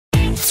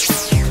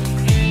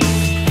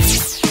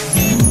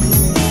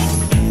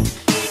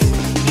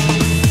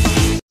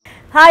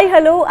Hi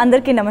hello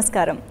అందరికీ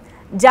నమస్కారం.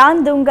 John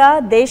దుంగా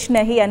దేశ్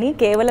నహి అని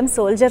కేవలం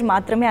సోల్జర్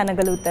మాత్రమే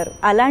అనగలుగుతారు.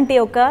 అలాంటి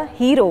ఒక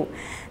hero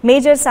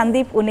major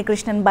Sandeep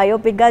Unnikrishnan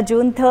బయోపిక్గా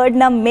June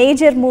 3న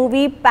major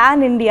movie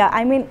pan India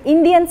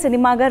Indian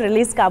సినిమాగా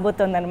release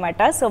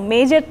కాబోతోందనమాట. So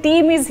major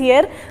team is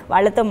here.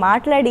 వాళ్ళతో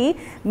మాట్లాడి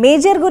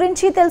మేజర్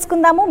గురించి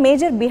తెలుసుకుందాము,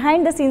 మేజర్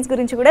బిహైండ్ ద సీన్స్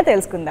గురించి కూడా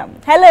తెలుసుకుందాం.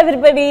 Hello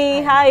everybody,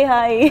 hi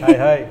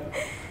hi.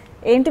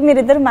 ఏంటి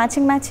మీరిద్దరు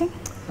మ్యాచింగ్?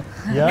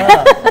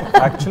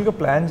 యాక్చువల్గా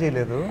ప్లాన్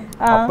చేయలేదు.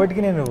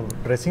 అప్పటికి నేను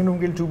డ్రెస్సింగ్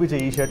రూమ్కి వెళ్ళి చూపించే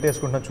ఈ షర్ట్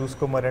వేసుకుంటున్నా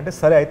చూసుకోమని అంటే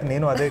సరే అయితే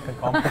నేను అదే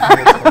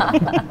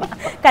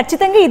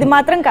ఖచ్చితంగా ఇది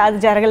మాత్రం కాదు,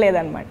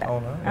 జరగలేదన్నమాట.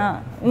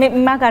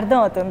 మాకు అర్థం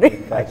అవుతుంది.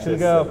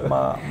 యాక్చువల్గా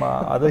మా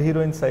అదర్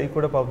హీరోయిన్ సై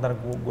కూడా పాపం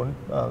తనకు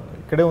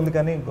ఇక్కడే ఉంది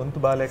కానీ గొంతు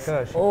బాగాలేక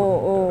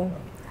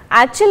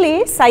యాక్చువల్లీ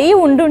సై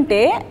ఉండుంటే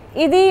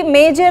ఇది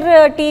మేజర్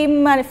టీమ్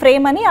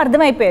ఫ్రేమ్ అని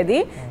అర్థమైపోయేది.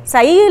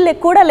 సై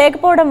కూడా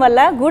లేకపోవడం వల్ల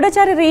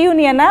గూఢచారి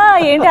రీయూనియనా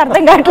ఏంటి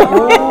అర్థం కావట్లేదు.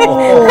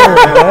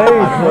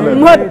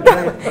 మొత్తం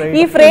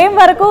ఈ ఫ్రేమ్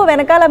వరకు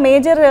వెనకాల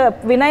మేజర్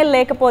వినయ్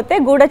లేకపోతే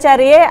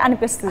గూఢచారియే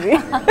అనిపిస్తుంది.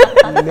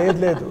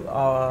 లేదు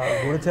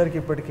గూఢచారికి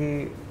ఇప్పటికీ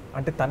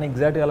అంటే తను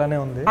ఎగ్జాక్ట్ అలానే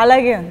ఉంది.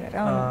 అలాగే ఉంది.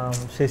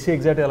 శశి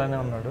ఎగ్జాక్ట్ అలానే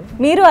ఉన్నాడు.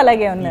 మీరు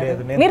అలాగే ఉన్నారు.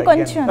 మీరు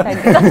కొంచెం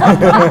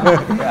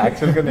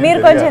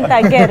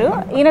తగ్గారు.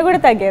 ఈయన కూడా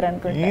తగ్గారు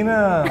అనుకుంటా. ఈయన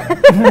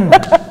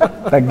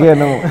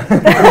తగ్గాను.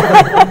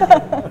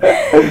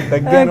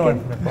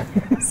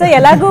 సో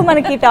ఎలాగో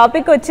మనకి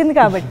టాపిక్ వచ్చింది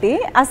కాబట్టి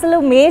అసలు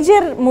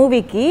మేజర్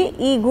మూవీకి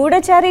ఈ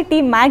గూఢచారి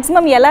టీం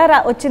మాక్సిమం ఎలా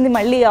వచ్చింది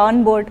మళ్ళీ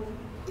on board?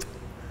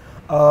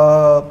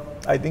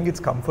 I think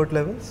it's comfort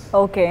levels.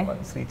 Okay.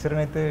 Sricharan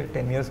అయితే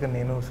 10 years గా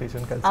నేను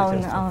శ్రీచరణ్ కలిసి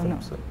చేస్తాను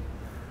ఫిల్మ్స్.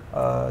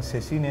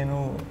 శశి నేను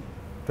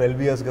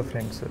 12 years గా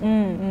ఫ్రెండ్స్.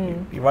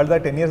 ఇవాళ దా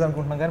 10 years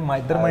అనుకుంటున్నాం కానీ మా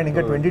ఇద్దరు మైండ్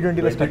ఇంకా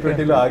 2020లో స్టక్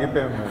 2020లో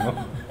ఆగిపోయాం మేము.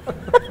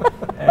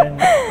 అండ్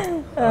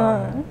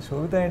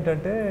శోభిత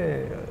ఏంటంటే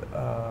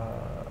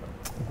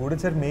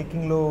గూఢచారి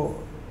మేకింగ్లో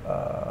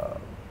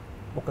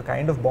ఒక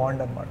కైండ్ ఆఫ్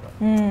బాండ్ అనమాట.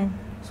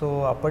 సో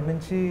అప్పటి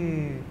నుంచి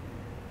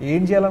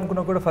ఏం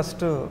చేయాలనుకున్నా కూడా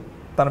ఫస్ట్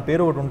తన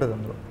పేరు ఒకటి ఉంటుంది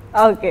అందులో.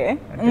 ఓకే.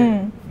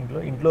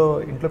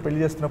 ఇంట్లో పెళ్లి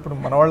చేస్తున్నప్పుడు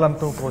మన వాళ్ళు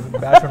అంతా ఒక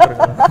బ్యాచ్ ఉంటారు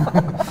కదా,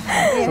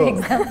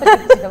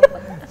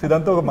 సో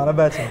ఇదంతా ఒక మన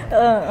బ్యాచ్.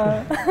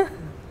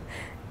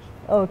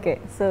 ఓకే.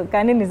 సో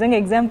కానీ నిజంగా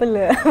ఎగ్జాంపుల్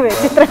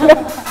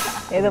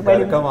ఏదో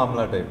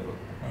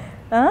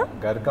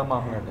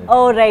ఓ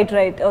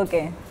రైట్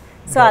ఓకే.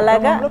 సో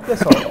అలాగా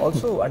ప్లస్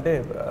ఆల్సో అంటే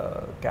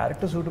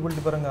క్యారెక్టర్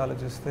సూటబిలిటీ పరంగా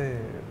ఆలోచిస్తే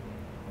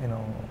you know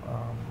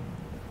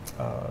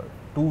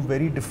two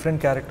very different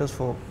characters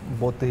for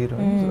both the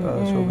heroines.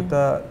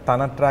 Sobhita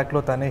tana track lo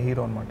tane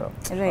hero anamata.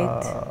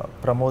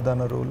 Pramod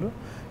ana role,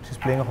 she's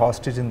playing a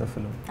hostage in the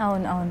film.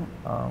 Avunu.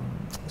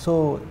 So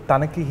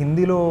tanaki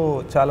hindi lo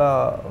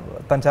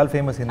tan chala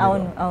famous hindi.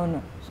 Avunu.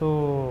 So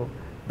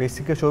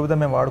basically Sobhita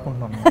మేము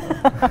వాడుకుంటున్నాం.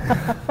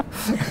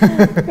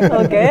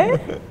 Okay.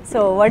 So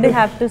what do you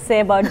have to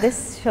say about this,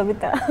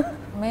 Sobhita?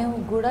 మేము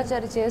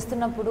గూఢచారి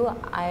చేస్తున్నప్పుడు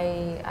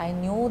I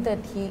knew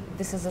that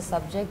this is a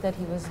subject that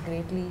he was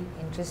greatly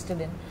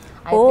interested in.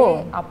 అయితే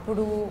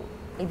అప్పుడు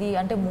ఇది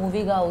అంటే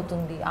మూవీగా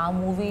అవుతుంది, ఆ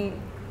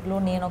మూవీలో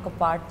నేను ఒక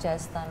పార్ట్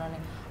చేస్తాను అని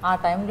ఆ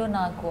టైంలో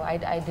నాకు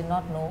I did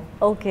not no.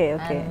 Okay.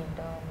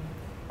 And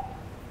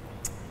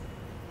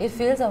it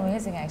feels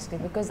amazing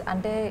actually because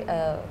అంటే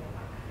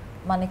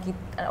మనకి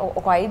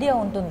ఒక ఐడియా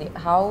ఉంటుంది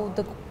how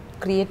the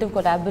creative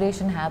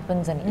collaboration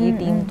happens అని ఈ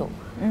టీమ్తో.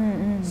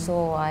 So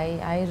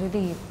I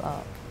really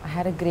I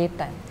had a great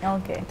time.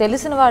 Okay.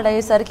 తెలిసిన వాడు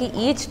అయ్యేసరికి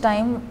ఈచ్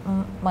టైం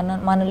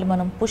మనల్ని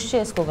మనం పుష్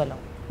చేసుకోగలం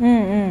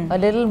a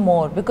little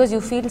more because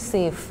you feel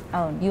safe.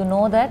 You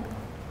know that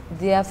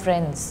they are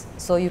friends,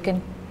 so you can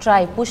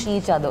try push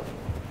each other.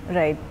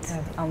 Right.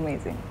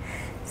 Amazing.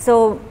 So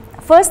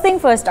first thing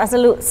first,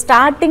 అసలు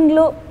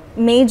స్టార్టింగ్లో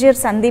major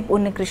Sandeep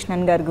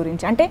Unnikrishnan గారి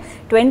గురించి అంటే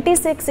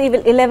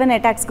 26/11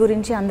 అటాక్స్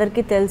గురించి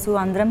అందరికీ తెలుసు,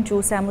 అందరం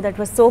చూసాము. That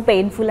was so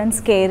painful and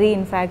scary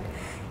in fact.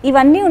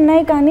 ఇవన్నీ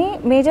ఉన్నాయి కానీ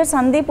మేజర్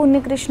సందీప్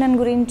ఉన్నికృష్ణన్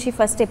గురించి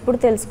ఫస్ట్ ఎప్పుడు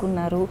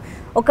తెలుసుకున్నారు?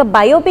 ఒక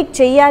బయోపిక్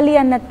చెయ్యాలి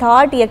అన్న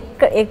థాట్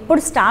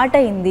ఎప్పుడు స్టార్ట్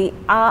అయింది?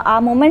 ఆ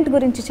మూమెంట్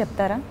గురించి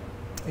చెప్తారా?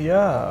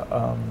 యా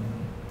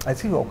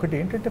యాక్చువల్లీ ఒకటి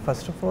ఏంటంటే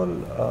ఫస్ట్ ఆఫ్ ఆల్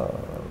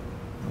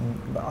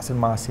అసలు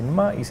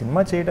ఈ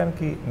సినిమా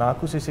చేయడానికి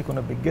నాకు శశికి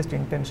ఉన్న బిగ్గెస్ట్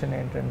ఇంటెన్షన్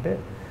ఏంటంటే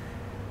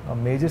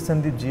మేజర్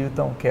సందీప్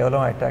జీవితం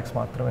కేవలం అటాక్స్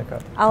మాత్రమే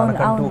కాదు,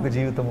 తనకంటూ ఒక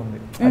జీవితం ఉంది.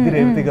 అది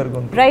రేవతి గారు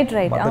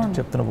మొదటి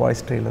చెప్తున్న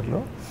వాయిస్ ట్రైలర్లో.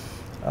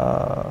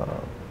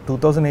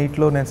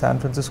 2008లో నేను శాన్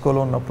ఫ్రాన్సిస్కోలో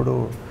ఉన్నప్పుడు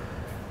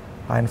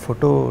ఆయన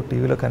ఫోటో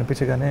టీవీలో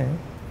కనిపించగానే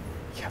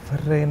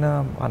ఎవరైనా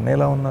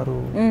అన్నయ్యలా ఉన్నారు,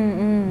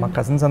 మా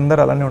కజిన్స్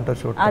అందరు అలానే ఉంటారు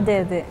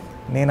చూడండి.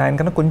 నేను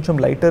ఆయనకన్నా కొంచెం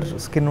లైటర్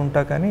స్కిన్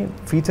ఉంటా కానీ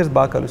ఫీచర్స్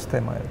బాగా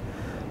కలుస్తాయి మా.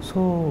 సో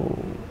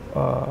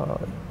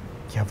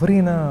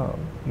ఎవరైనా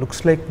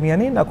లుక్స్ లైక్ మీ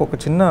అని నాకు ఒక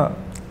చిన్న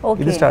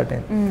ఇది స్టార్ట్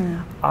అయింది.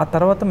 ఆ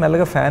తర్వాత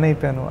మెల్లగా ఫ్యాన్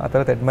అయిపోయాను, ఆ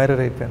తర్వాత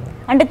అడ్మైరర్ అయిపోయాను.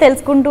 అంటే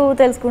తెలుసుకుంటూ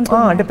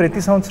అంటే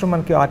ప్రతి సంవత్సరం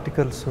మనకి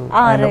ఆర్టికల్స్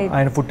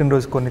ఆయన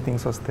పుట్టినరోజు కొన్ని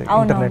థింగ్స్ వస్తాయి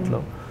ఇంటర్నెట్లో.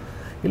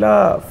 ఇలా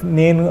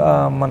నేను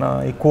మన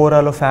ఈ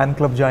కోరాలో ఫ్యాన్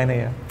క్లబ్ జాయిన్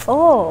అయ్యా.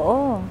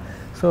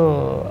 సో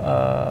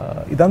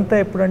ఇదంతా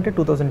ఎప్పుడంటే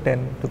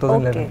 2010,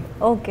 2011.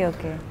 Okay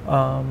okay.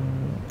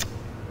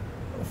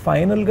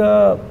 ఫైనల్గా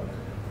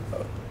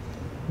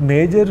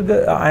మేజర్గా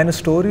ఆయన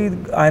స్టోరీ,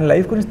 ఆయన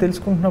లైఫ్ గురించి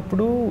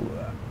తెలుసుకుంటున్నప్పుడు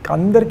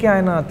అందరికీ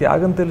ఆయన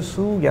త్యాగం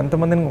తెలుసు,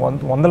 ఎంతమందిని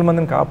వందల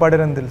మందిని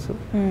కాపాడారని తెలుసు.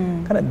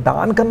 కానీ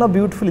దానికన్నా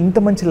బ్యూటిఫుల్ ఇంత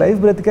మంచి లైఫ్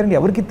బ్రతికారని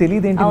ఎవరికి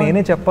తెలియదు ఏంటి,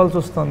 నేనే చెప్పాల్సి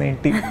వస్తుంది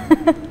ఏంటి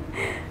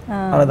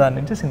అన్న దాని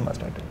నుంచి సినిమా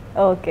స్టార్ట్.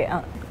 ఓకే.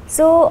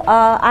 సో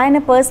ఆయన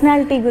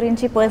పర్సనాలిటీ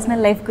గురించి,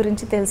 పర్సనల్ లైఫ్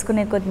గురించి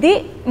తెలుసుకునే కొద్దీ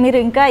మీరు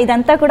ఇంకా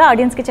ఇదంతా కూడా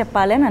ఆడియన్స్కి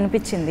చెప్పాలి అని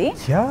అనిపించింది.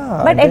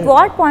 But at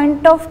what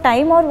point of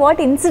time are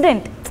what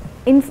incident,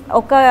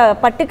 ఒక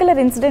పర్టికులర్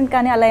ఇన్సిడెంట్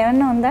కానీ అలా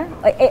ఏమన్నా ఉందా?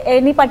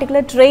 Any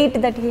particular trait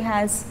that he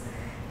has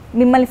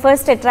మిమ్మల్ని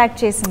ఫస్ట్ అట్రాక్ట్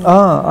చేసింది?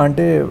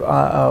 అంటే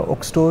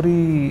ఒక స్టోరీ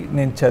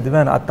నేను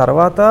చదివాను, ఆ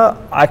తర్వాత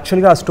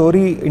యాక్చువల్గా ఆ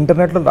స్టోరీ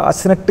ఇంటర్నెట్లో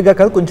రాసినట్టుగా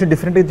కాదు, కొంచెం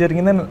డిఫరెంట్గా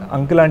జరిగిందని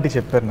అంకుల్ ఆంటీ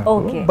చెప్పారు నాకు.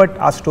 బట్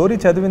ఆ స్టోరీ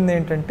చదివింది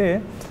ఏంటంటే,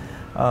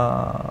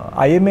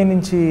 ఐఎంఏ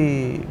నుంచి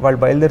వాళ్ళు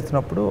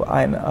బయలుదేరుతున్నప్పుడు,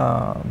 ఆయన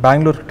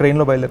బెంగళూరు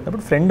ట్రైన్లో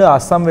బయలుదేరుతున్నప్పుడు ఫ్రెండ్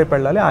అస్సాం వైపు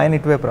వెళ్ళాలి, ఆయన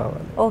ఇటువైపు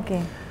రావాలి. ఓకే.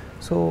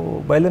 సో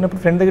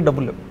బయలుదేరినప్పుడు ఫ్రెండ్ దగ్గర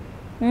డబ్బులు లేవు,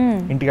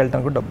 ఇంటికి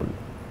వెళ్ళటానికి కూడా డబ్బులు,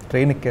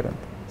 ట్రైన్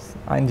ఎక్కారంత.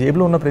 ఆయన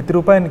జేబులో ఉన్న ప్రతి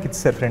రూపాయి ఆయనకి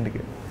ఇచ్చారు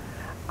ఫ్రెండ్కి.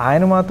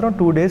 ఆయన మాత్రం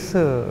 2 days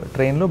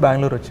ట్రైన్లో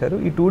బెంగళూరు వచ్చారు.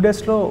 ఈ 2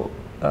 daysలో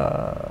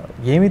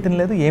ఏమీ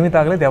తినలేదు, ఏమీ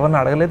తాగలేదు, ఎవరిని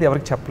అడగలేదు,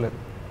 ఎవరికి చెప్పలేదు.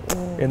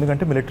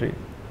 ఎందుకంటే military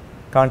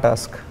can't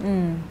ask.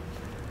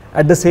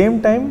 At the same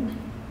time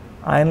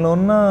ఆయనలో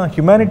ఉన్న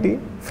హ్యుమానిటీ,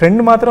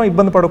 ఫ్రెండ్ మాత్రం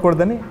ఇబ్బంది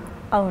పడకూడదని.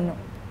 అవును.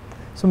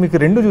 సో మీకు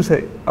రెండు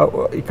చూసాయి,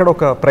 ఇక్కడ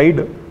ఒక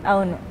ప్రైడ్,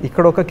 అవును,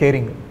 ఇక్కడ ఒక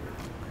కేరింగ్.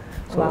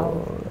 సో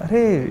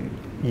అరే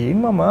ఏం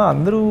మామ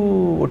అందరూ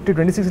ఒట్టి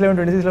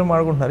 26/11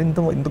 మాడుకుంటున్నారు,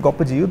 ఇంత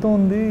గొప్ప జీవితం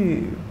ఉంది,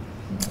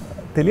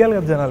 తెలియాలి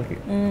కదా జనాలకి.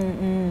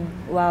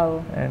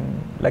 అండ్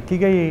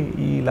లక్కీగా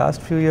ఈ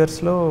లాస్ట్ ఫ్యూ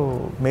ఇయర్స్లో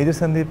మేజర్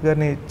సందీప్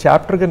గారిని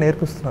చాప్టర్గా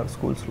నేర్పిస్తున్నారు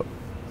స్కూల్స్లో.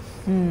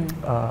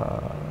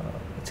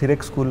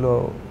 చిరెక్ స్కూల్లో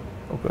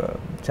ఒక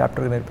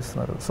చాప్టర్గా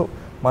నేర్పిస్తున్నారు. సో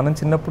మనం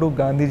చిన్నప్పుడు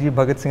గాంధీజీ,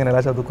 భగత్ సింగ్ అని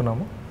ఎలా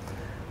చదువుకున్నాము,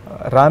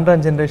 రాను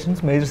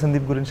జనరేషన్స్ మేజర్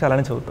సందీప్ గురించి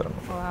అలానే చదువుతారు.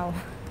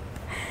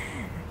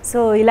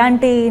 సో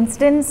ఇలాంటి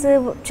ఇన్సిడెంట్స్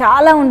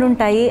చాలా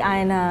ఉండుంటాయి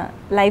ఆయన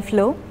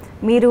లైఫ్లో.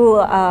 మీరు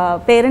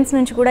పేరెంట్స్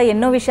నుంచి కూడా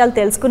ఎన్నో విషయాలు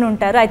తెలుసుకుని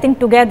ఉంటారు, I think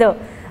together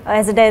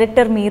as a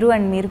director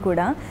మీరు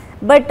కూడా.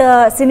 బట్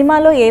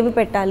సినిమాలో ఏవి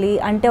పెట్టాలి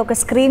అంటే, ఒక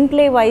స్క్రీన్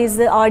ప్లే వైజ్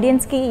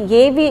ఆడియన్స్కి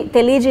ఏవి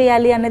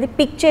తెలియజేయాలి అన్నది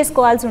పిక్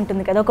చేసుకోవాల్సి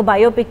ఉంటుంది కదా. ఒక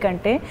బయోపిక్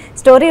అంటే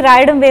స్టోరీ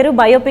రాయడం వేరు,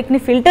 బయోపిక్ని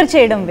ఫిల్టర్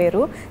చేయడం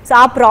వేరు. సో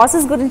ఆ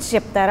ప్రాసెస్ గురించి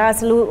చెప్తారా?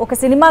 అసలు ఒక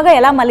సినిమాగా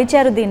ఎలా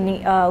మలిచారు దీన్ని,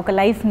 ఒక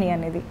లైఫ్ని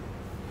అనేది?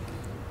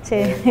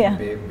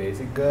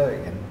 బేసిక్గా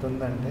ఎంత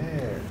ఉందంటే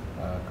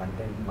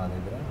కంటెంట్ మా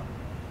దగ్గర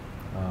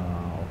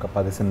ఒక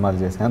 10 సినిమాలు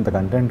చేసే అంత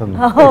కంటెంట్ ఉంది.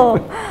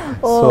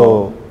 సో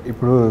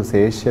ఇప్పుడు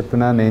శేష్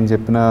చెప్పినా నేను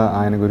చెప్పినా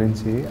ఆయన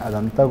గురించి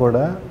అదంతా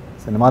కూడా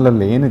సినిమాలో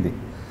లేనిది,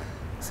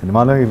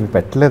 సినిమాలో ఇవి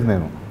పెట్టలేదు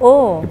మేము.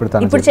 ఇప్పుడు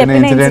తను చెప్పిన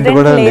ఇన్సిడెంట్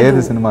కూడా లేదు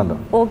సినిమాలో.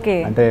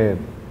 అంటే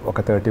ఒక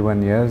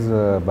 31 years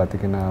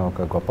బతికిన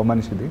ఒక గొప్ప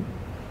మనిషిది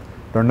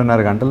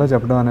 2.5 గంటల్లో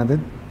చెప్పడం అనేది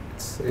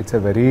ఇట్స్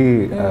ఎ వెరీ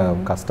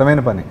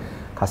కష్టమైన పని.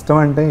 కష్టం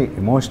అంటే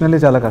ఎమోషనల్లీ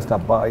చాలా కష్టం.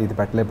 అబ్బా ఇది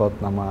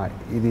పెట్టలేకపోతున్నామా,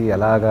 ఇది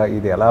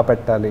ఎలా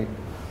పెట్టాలి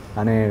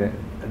అనే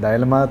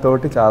డైలమా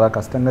తోటి చాలా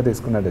కష్టంగా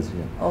తీసుకున్న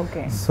decision.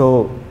 So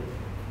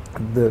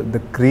the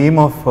cream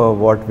of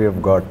what we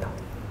have got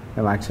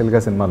మేము యాక్చువల్గా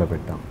సినిమాలో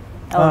పెట్టాం.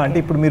 అంటే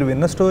ఇప్పుడు మీరు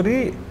విన్న స్టోరీ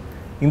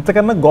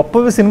ఇంతకన్నా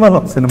గొప్పవి సినిమాలో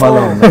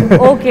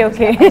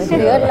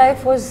real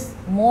life was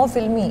more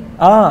filmy.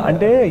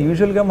 అంటే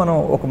యూజువల్గా మనం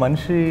ఒక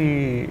మనిషి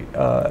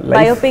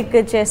బయోపిక్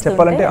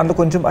చెప్పాలంటే అందులో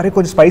కొంచెం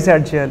స్పైస్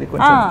యాడ్ చేయాలి,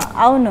 కొంచెం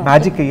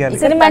మ్యాజిక్ వేయాలి,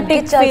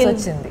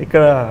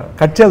 ఇక్కడ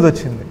కట్ చేయాల్సి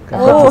వచ్చింది.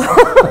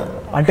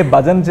 అంటే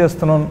భజన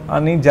చేస్తున్నాం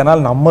అని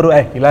జనాలు నమ్మరు,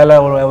 ఇలా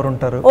ఎవరు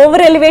ఉంటారు,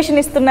 ఓవర్ ఎలివేషన్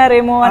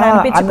ఇస్తున్నారేమో అని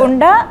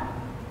అనిపించకుండా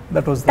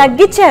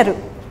తగ్గించారు.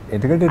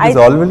 ఎందుకంటే ఇట్ ఈస్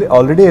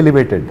ఆల్రెడీ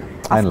ఎలివేటెడ్,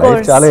 ఆయన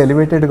లైఫ్ చాలా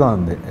ఎలివేటెడ్గా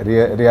ఉంది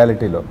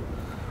రియాలిటీలో.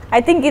 ఐ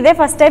థింక్ ఇదే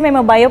ఫస్ట్ టైం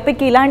మేము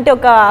బయోపిక్ ఇలాంటి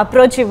ఒక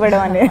అప్రోచ్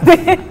ఇవ్వడం అనేది.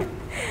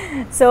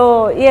 సో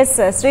ఎస్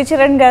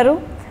శ్రీచరణ్ గారు,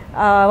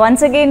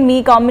 వన్స్ అగైన్ మీ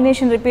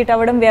కాంబినేషన్ రిపీట్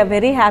అవ్వడం we are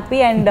very happy.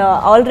 And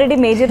already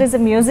major is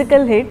a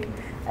musical hit,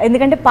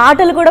 ఎందుకంటే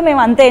పాటలు కూడా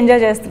మేము అంతే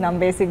ఎంజాయ్ చేస్తున్నాం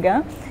బేసిక్గా.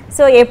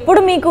 సో ఎప్పుడు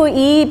మీకు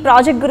ఈ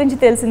ప్రాజెక్ట్ గురించి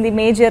తెలిసింది,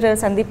 మేజర్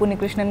సందీప్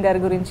ఉన్నికృష్ణన్ గారి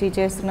గురించి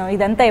చేస్తున్నాం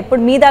ఇదంతా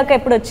ఎప్పుడు మీ దాకా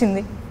ఎప్పుడు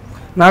వచ్చింది?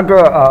 నాకు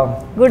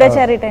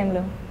గూఢచారి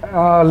టైంలో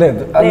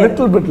లేదు,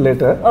 లిటిల్ బిట్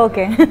లేటర్.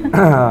 ఓకే,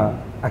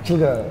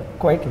 యాక్చువల్గా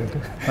క్వైట్ లేట్.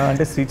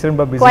 అంటే శ్రీచరణ్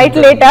బాబు క్వైట్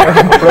లేటా?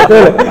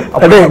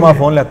 అదే మా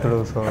ఫోన్లో ఎత్తాడు.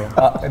 సో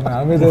నా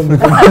మీద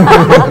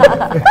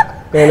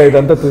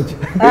ఇదంతా తూచి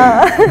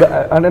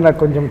అంటే నాకు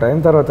కొంచెం టైం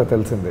తర్వాత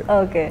తెలిసింది.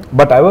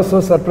 But I was so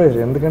surprise,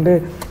 ఎందుకంటే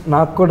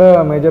నాకు కూడా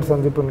మేజర్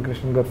సందీప్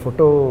ఉన్నికృష్ణన్ గారి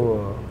ఫోటో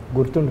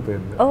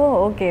గుర్తుండిపోయింది.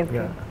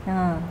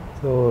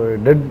 సో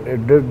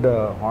ఇట్ డిడ్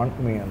హాంట్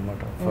మీ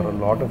అనమాట for a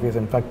lot of years.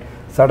 In fact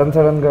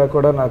సడన్గా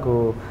కూడా నాకు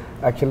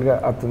యాక్చువల్గా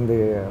అతనిది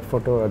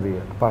ఫోటో, అది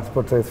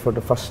పాస్పోర్ట్ సైజ్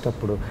ఫోటో ఫస్ట్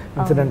అప్పుడు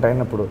ఇన్సిడెంట్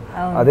అయినప్పుడు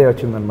అదే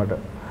వచ్చిందనమాట.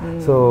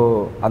 సో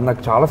అది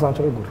నాకు చాలా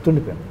సంవత్సరాలు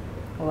గుర్తుండిపోయింది.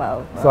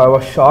 So I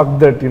was shock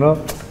that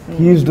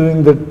he is doing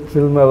that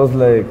film, I was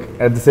like,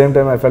 at the same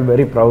time I felt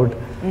very proud.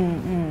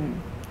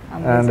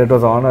 And it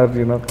was honor,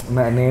 you know,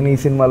 నేను ఈ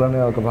సినిమాలోనే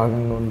ఒక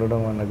భాగంగా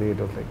ఉండడం అన్నది, it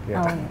was like,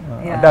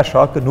 అంటే ఆ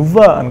షాక్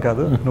నువ్వా అని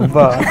కాదు,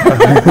 నువ్వా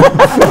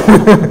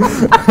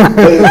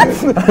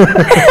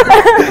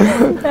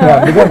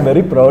అందుకే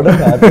వెరీ ప్రౌడ్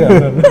అండ్ హ్యాపీ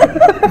అన్నాను.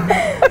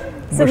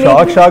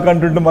 షాక్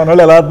అంటుంటే మన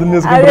వాళ్ళు ఎలా అర్థం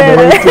చేసుకుంటారు?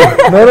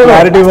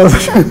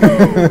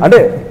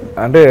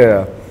 అంటే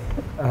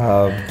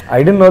I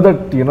didn't know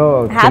that, you know,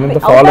 చిన్నంత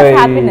follow అయ్యి,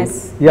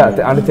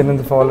 అంటే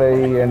చిన్నంత ఫాలో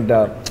అయ్యి అండ్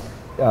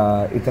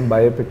ఇతను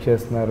బయోపిక్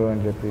చేస్తున్నారు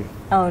అని చెప్పి.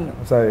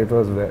 So it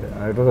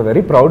was a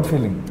very proud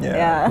feeling.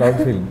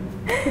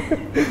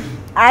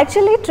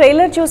 Actually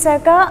trailer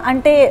చూసాక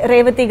అంటే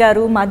రేవతి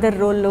గారు మదర్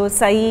రోల్లో,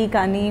 సాయి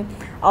కానీ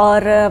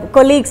ఆర్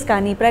కొలీగ్స్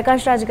కానీ,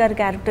 ప్రకాష్ రాజ్ గారి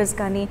క్యారెక్టర్స్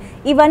కానీ,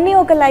 ఇవన్నీ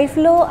ఒక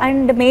లైఫ్లో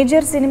అండ్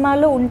మేజర్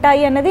సినిమాలో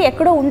ఉంటాయి అన్నది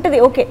ఎక్కడో ఉంటుంది.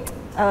 ఓకే,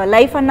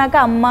 లైఫ్ అన్నాక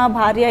అమ్మ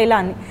భార్య ఇలా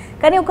అని,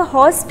 కానీ ఒక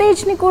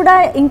హాస్టేజ్ని కూడా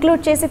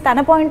ఇంక్లూడ్ చేసి తన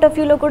పాయింట్ ఆఫ్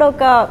వ్యూలో కూడా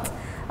ఒక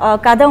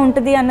కథ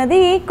ఉంటుంది అన్నది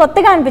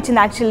కొత్తగా అనిపించింది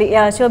యాక్చువల్లీ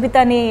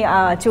శోభితని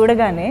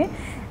చూడగానే.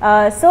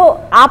 సో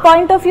ఆ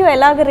పాయింట్ ఆఫ్ వ్యూ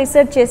ఎలాగ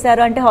రీసెర్చ్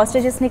చేశారు? అంటే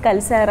హాస్టేజెస్ని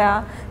కలిసారా?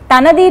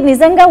 తనది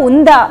నిజంగా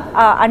ఉందా?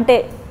 అంటే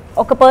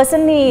ఒక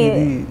పర్సన్ని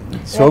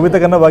శోభిత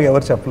కన్నా బాగా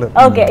ఎవరు చెప్పలేరు.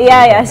 Okay,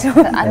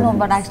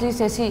 but actually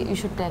Shashi you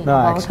should tell.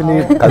 Actually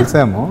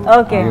కలిసాము.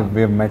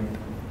 వి మెట్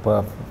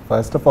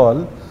ఫస్ట్ ఆఫ్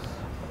ఆల్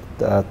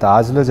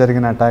తాజ్లో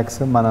జరిగిన అటాక్స్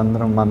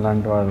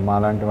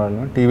మాలాంటి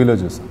వాళ్ళు టీవీలో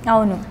చూసాం.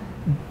 అవును,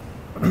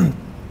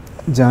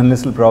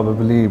 జర్నలిస్టులు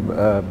ప్రాబబ్లీ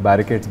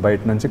బ్యారికేడ్స్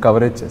బయట నుంచి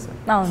కవరేజ్ చేశారు.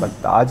 బట్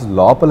తాజ్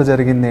లోపల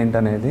జరిగింది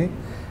ఏంటనేది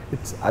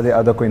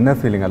అదొక ఇన్నర్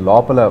ఫీలింగ్.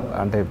 లోపల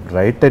అంటే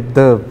రైట్ ఎట్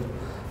ద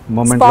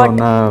మూమెంట్లో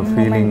ఉన్న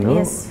ఫీలింగ్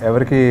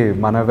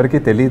ఎవరికి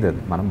తెలియదు.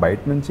 అది మనం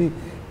బయట నుంచి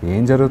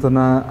ఏం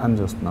జరుగుతున్నా అని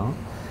చూస్తున్నాం,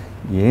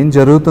 ఏం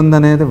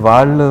జరుగుతుందనేది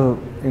వాళ్ళు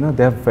you know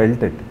they have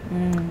felt it.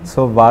 So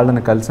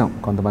వాళ్ళని కలిసాం,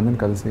 కొంతమందిని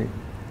కలిసి.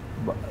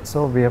 So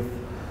we have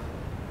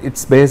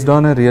it's based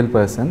on a real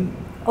person,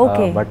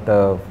 but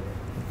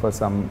for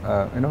some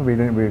we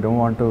don't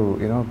want to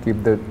keep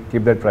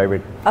that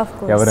private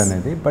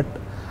evaranedi, but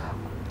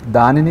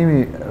danini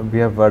we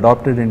have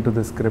adopted into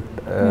the script.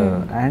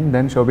 And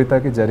then Sobhita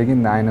ki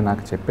jarigindi ayana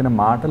naaku cheppina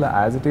maatalu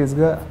as it is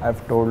ga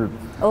I've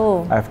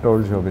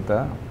told Sobhita,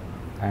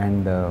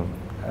 and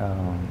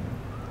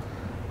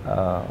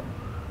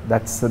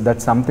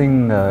that's something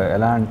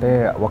ela ante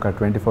oka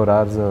 24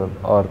 hours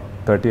or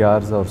 30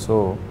 hours or so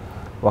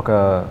oka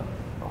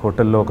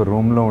hotel lo oka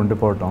room lo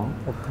undipotam.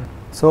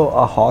 So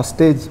ఆ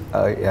hostage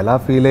ఎలా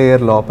feel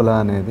అయ్యారు లోపల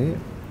అనేది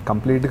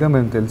కంప్లీట్గా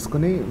మేము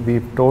తెలుసుకుని we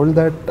told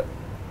that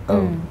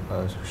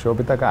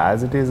శోభితకి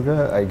as it ఈస్గా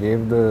I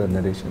gave the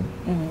narration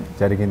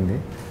జరిగింది.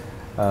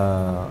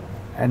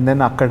 అండ్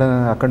దెన్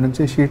అక్కడ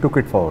నుంచి she took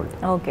it forward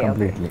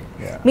completely.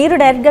 మీరు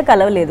డైరెక్ట్గా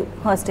కలవలేదు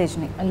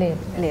హాస్టేజ్ని?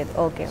 లేదు.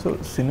 Okay. So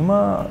cinema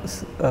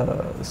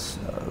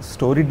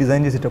story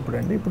design చేసేటప్పుడు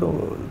అండి, ఇప్పుడు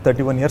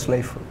 31 years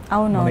లైఫ్,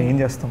 మనం ఏం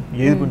చేస్తాం,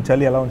 ఏది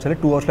ఉంచాలి, ఎలా ఉంచాలి,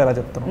 2 hours ఎలా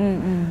చెప్తాం.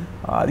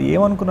 అది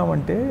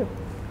ఏమనుకున్నామంటే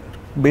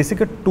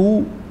బేసిక్గా 2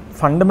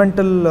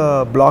 ఫండమెంటల్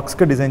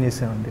బ్లాక్స్గా డిజైన్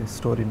చేసామండి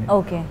స్టోరీని.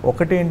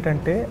 ఒకటి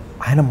ఏంటంటే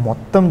ఆయన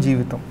మొత్తం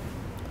జీవితం,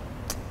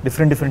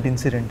 డిఫరెంట్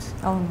ఇన్సిడెంట్స్.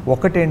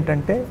 ఒకటి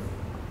ఏంటంటే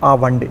ఆ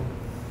వన్ డే,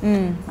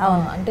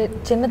 అంటే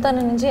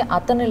చిన్నతనం నుంచి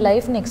అతని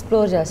లైఫ్ని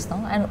ఎక్స్ప్లోర్ చేస్తాం.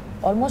 అండ్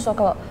ఆల్మోస్ట్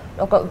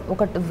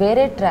ఒక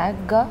వేరే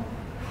ట్రాక్గా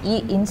ఈ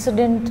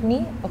ఇన్సిడెంట్ని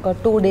ఒక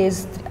 2 days,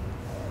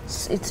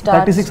 ఇట్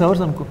స్టార్ట్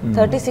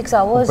 36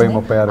 hours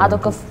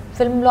అదొక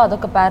ఫిల్మ్లో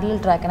అదొక parallel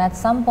track. And at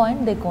some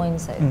point they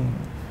coincide.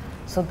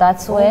 So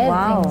that's where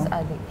things.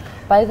 అది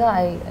పైగా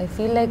ఐ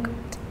ఫీల్ లైక్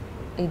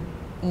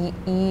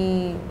ఈ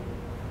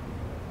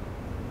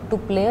టు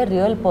ప్లే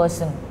రియల్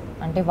పర్సన్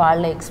అంటే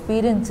వాళ్ళ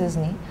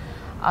ఎక్స్పీరియన్సెస్ని,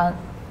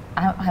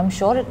 I'm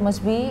sure it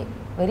must be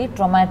very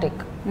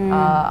traumatic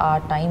ఆ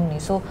టైంని.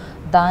 సో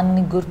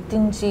దాన్ని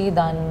గుర్తించి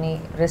దాన్ని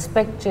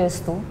రెస్పెక్ట్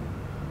చేస్తూ,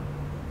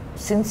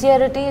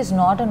 sincerity is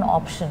not an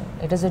option,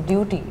 it is a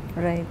duty.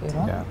 Right.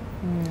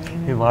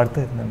 ఇది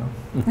వాడుతుంది నేను,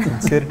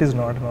 sincerity is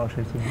not an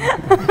option.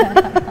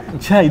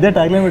 ఇదే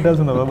ట్యాగ్లైన్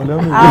పెట్టాల్సిందా?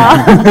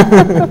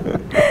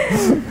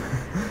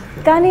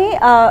 కానీ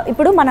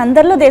ఇప్పుడు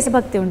మనందరిలో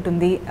దేశభక్తి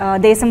ఉంటుంది,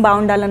 దేశం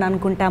బాగుండాలని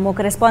అనుకుంటాము,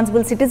 ఒక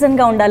రెస్పాన్సిబుల్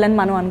సిటిజన్గా ఉండాలని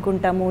మనం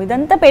అనుకుంటాము,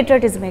 ఇదంతా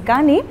పేట్రియాటిజమే.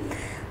 కానీ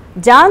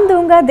జాన్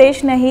దూంగా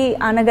దేశ్ నహీ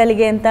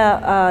అనగలిగేంత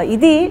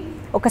ఇది,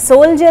 ఒక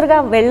సోల్జర్గా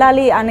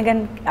వెళ్ళాలి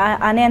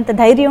అనేంత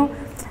ధైర్యం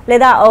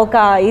లేదా ఒక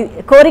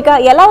కోరిక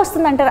ఎలా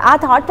వస్తుందంటారు? ఆ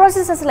థాట్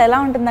ప్రాసెస్ అసలు ఎలా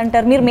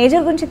ఉంటుందంటారు? మీరు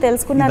మేజర్ గురించి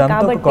తెలుసుకున్నారు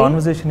కాబట్టి.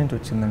 కాన్వర్సేషన్ నుంచి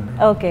వచ్చిందండి.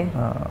 ఓకే.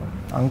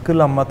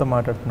 అంకుల్ అమ్మతో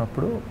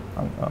మాట్లాడుతున్నప్పుడు,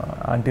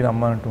 ఆంటీని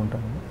అమ్మ అంటూ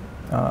ఉంటాను,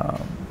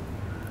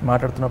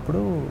 మాట్లాడుతున్నప్పుడు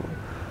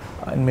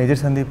ఆయన మేజర్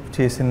సందీప్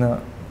చేసిన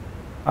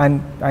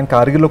ఆయన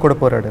కార్గిల్లో కూడా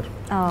పోరాడారు.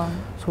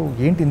 సో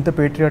ఏంటి ఇంత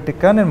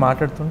పేట్రియాటిక్గా నేను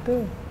మాట్లాడుతుంటే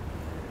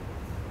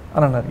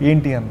అని అన్నారు.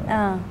 ఏంటి అన్న,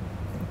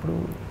 ఇప్పుడు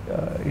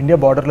ఇండియా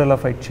బార్డర్లో ఎలా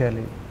ఫైట్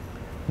చేయాలి,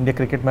 ఇండియా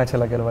క్రికెట్ మ్యాచ్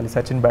ఎలా గెలవాలి,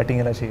 సచిన్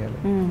బ్యాటింగ్ ఎలా చేయాలి,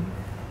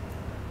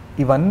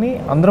 ఇవన్నీ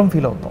అందరం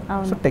ఫీల్ అవుతాం.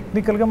 సో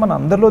టెక్నికల్గా మన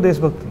అందరిలో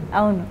దేశభక్తి ఉంది.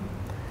 అవును.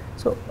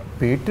 సో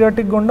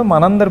పేట్రియాటిక్గా ఉండే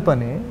మనందరి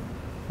పని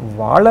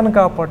వాళ్ళని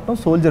కాపాడటం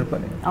సోల్జర్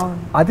పని.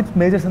 అది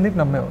మేజర్ సందీప్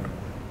నమ్మేవారు.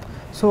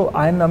 సో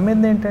ఆయన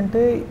నమ్మేది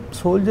ఏంటంటే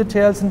సోల్జర్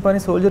చేయాల్సిన పని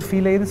సోల్జర్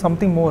ఫీల్ అయ్యేది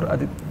సంథింగ్ మోర్,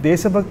 అది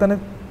దేశభక్తి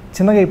అనేది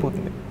చిన్నగా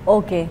అయిపోతుంది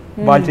ఓకే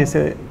వాళ్ళు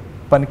చేసే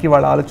పనికి,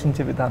 వాళ్ళు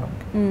ఆలోచించే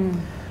విధానంకి.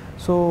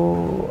 సో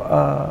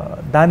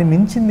దాన్ని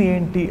మించింది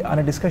ఏంటి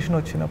అనే డిస్కషన్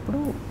వచ్చినప్పుడు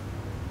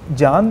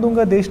జాన్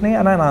దుంగా దేశ్ నహీ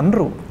అని ఆయన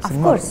అనరు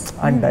సినిమా,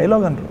 ఆయన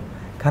డైలాగ్ అనరు,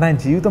 కానీ ఆయన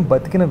జీవితం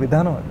బతికిన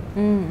విధానం అది.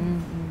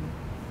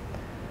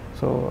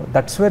 సో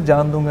దట్స్ వేర్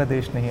జాన్ దుంగా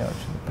దేశ్ నహీ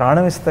వచ్చింది,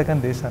 ప్రాణం ఇస్తా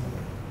కానీ దేశానికి.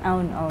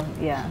 అవును అవును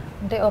యా.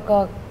 అంటే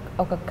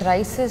ఒక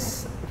క్రైసిస్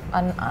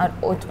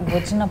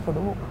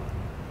వచ్చినప్పుడు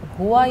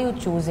హూ ఆర్ యూ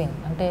చూసింగ్,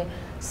 అంటే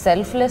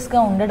సెల్ఫ్లెస్గా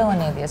ఉండడం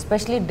అనేది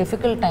ఎస్పెషలీ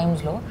డిఫికల్ట్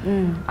టైమ్స్లో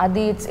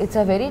అది it's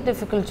a very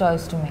difficult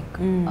choice to make.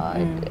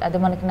 అది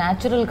మనకి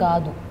న్యాచురల్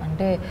కాదు.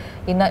 అంటే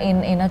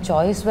ఇన్ అ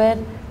చాయిస్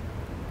వేర్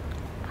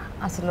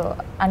అసలు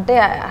అంటే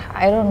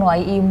ఐ డోంట్ నో,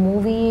 ఈ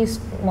మూవీ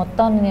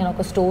మొత్తాన్ని నేను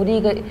ఒక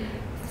స్టోరీగా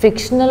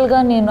ఫిక్షనల్గా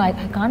నేను I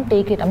can't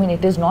take it. I mean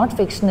it is not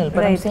fictional,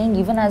 but I'm saying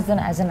even as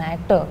an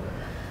actor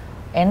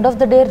end of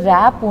the day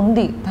rap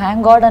ఉంది,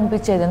 థ్యాంక్ గాడ్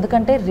అనిపించేది.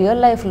 ఎందుకంటే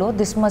రియల్ లైఫ్లో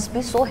this must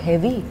be so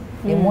heavy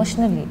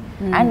emotionally,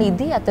 and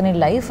ఇది అతని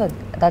life,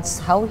 that's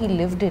how he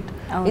lived it.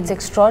 It's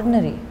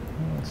extraordinary.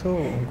 So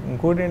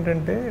ఇంకోటి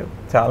ఏంటంటే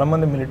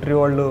చాలామంది military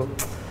వాళ్ళు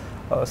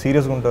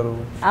సీరియస్గా ఉంటారు,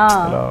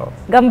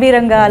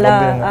 గంభీరంగా అలా.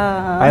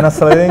 ఆయన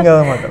అసలు అదేం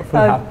కాదన్నమాట,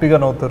 ఫుల్ హ్యాపీగా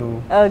నవ్వుతారు,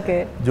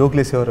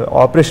 జోక్లు వేసేవారు.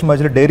 ఆపరేషన్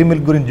మధ్యలో డైరీ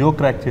మిల్క్ గురించి జోక్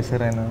క్రాక్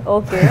చేశారు ఆయన,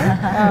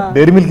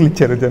 డైరీ మిల్క్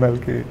ఇచ్చారు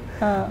జనాలకి.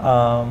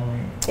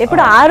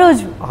 ఎప్పుడు ఆ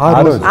రోజు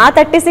ఆ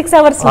 36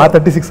 అవర్స్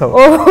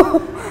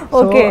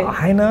ఓకే.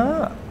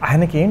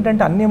 ఆయనకి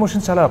ఏంటంటే అన్ని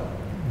ఎమోషన్స్ చాలా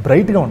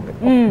బ్రైట్ గా ఉంటాయి,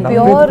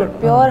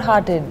 ప్యూర్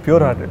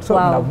హార్టెడ్. సో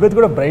నవ్వేది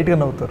కూడా బ్రైట్ గా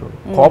నవ్వుతారు,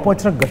 కోపం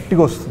వచ్చినా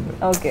గట్టిగా వస్తుంది.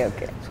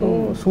 సో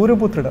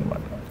సూర్యపుత్రుడు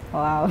అనమాట.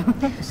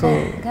 సో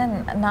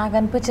నాకు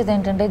అనిపించేది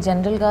ఏంటంటే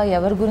జనరల్గా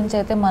ఎవరి గురించి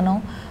అయితే మనం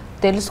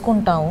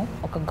తెలుసుకుంటాము,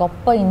 ఒక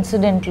గొప్ప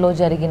ఇన్సిడెంట్లో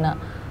జరిగిన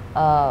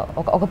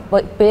ఒక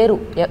పేరు,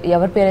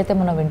 ఎవరి పేరైతే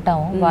మనం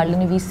వింటామో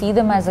వాళ్ళని we see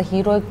them as a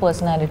heroic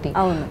personality.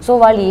 So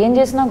వాళ్ళు ఏం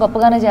చేసినా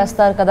గొప్పగానే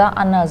చేస్తారు కదా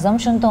అన్న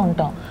అజంప్షన్తో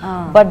ఉంటాం.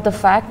 But the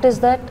fact is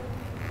that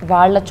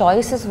వాళ్ళ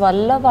చాయిసెస్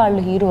వల్ల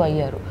వాళ్ళు హీరో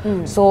అయ్యారు.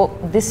 So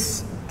this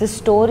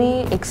story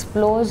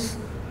explores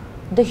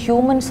the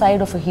human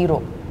side of a hero,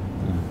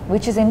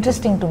 which is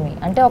interesting to me.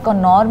 అంటే ఒక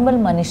నార్మల్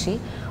మనిషి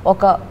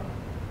ఒక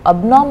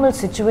అబ్నార్మల్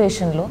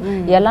సిచ్యువేషన్లో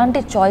ఎలాంటి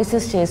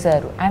చాయిసెస్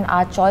చేశారు, అండ్ ఆ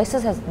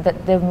choices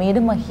Dev made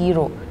him a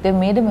hero, Dev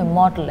made him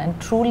immortal and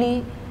truly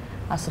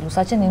అసలు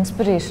సచ్ అన్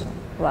ఇన్స్పిరేషన్.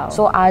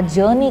 సో ఆ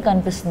జర్నీ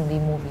కనిపిస్తుంది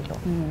ఈ మూవీలో.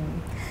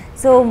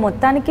 సో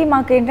మొత్తానికి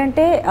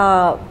మాకేంటంటే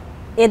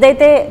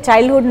ఏదైతే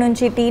చైల్డ్హుడ్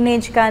నుంచి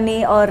టీనేజ్ కానీ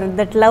ఆర్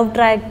దట్ లవ్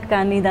ట్రాక్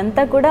కానీ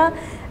ఇదంతా కూడా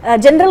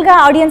జనరల్గా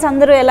ఆడియన్స్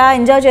అందరూ ఎలా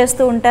ఎంజాయ్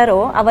చేస్తూ ఉంటారో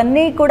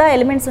అవన్నీ కూడా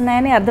ఎలిమెంట్స్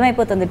ఉన్నాయని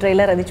అర్థమైపోతుంది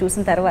ట్రైలర్ అది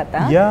చూసిన తర్వాత.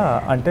 యా,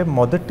 అంటే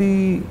మొదటి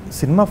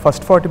సినిమా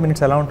ఫస్ట్ 40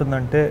 minutes ఎలా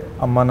ఉంటుందంటే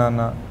అమ్మ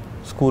నాన్న,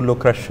 స్కూల్లో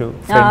క్రష్,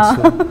 ఫ్రెండ్స్.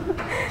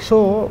 సో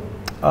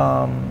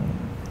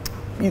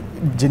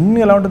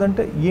జెన్యున్ ఎలా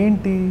ఉంటుందంటే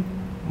ఏంటి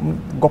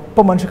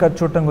గొప్ప మనిషి కథ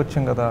చూడటానికి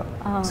వచ్చాం కదా,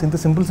 ఇంత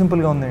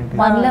సింపుల్గా ఉంది ఏంటి,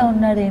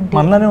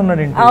 మనలానే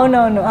ఉన్నాడు ఏంటి,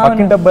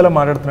 పక్కింటి అబ్బాయిలా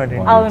మాట్లాడుతున్నాడు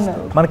ఏంటి,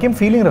 మనకేం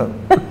ఫీలింగ్ రాదు.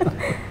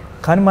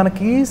 కానీ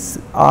మనకి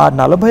ఆ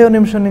 40వ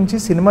నిమిషం నుంచి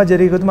సినిమా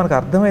జరిగేది మనకు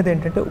అర్థమైంది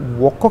ఏంటంటే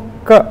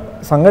ఒక్కొక్క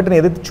సంఘటన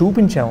ఏదైతే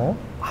చూపించామో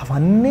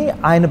అవన్నీ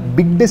ఆయన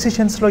బిగ్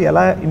డెసిషన్స్లో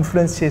ఎలా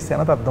ఇన్ఫ్లుయెన్స్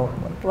చేశానో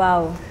అర్థమవుతుంది.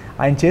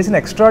 ఆయన చేసిన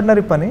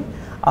ఎక్స్ట్రాడినరీ పని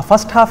ఆ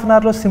ఫస్ట్ హాఫ్ అన్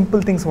అవర్లో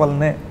సింపుల్ థింగ్స్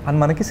వల్లనే అని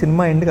మనకి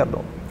సినిమా ఎండ్కి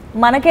అర్థం.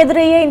 మనకు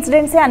ఎదురయ్యే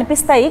ఇన్సిడెంట్సే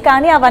అనిపిస్తాయి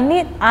కానీ అవన్నీ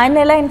ఆయన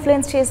ఎలా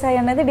ఇన్ఫ్లుయెన్స్ చేశాయి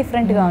అనేది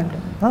డిఫరెంట్గా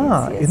ఉంటుంది.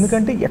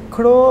 ఎందుకంటే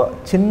ఎక్కడో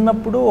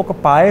చిన్నప్పుడు ఒక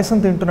పాయసం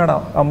తింటున్నాడు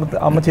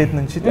అమ్మ చేతి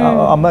నుంచి,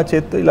 అమ్మ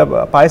చేతితో ఇలా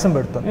పాయసం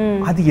పెడుతుంది,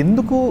 అది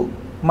ఎందుకు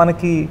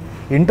మనకి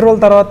ఇంటర్వల్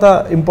తర్వాత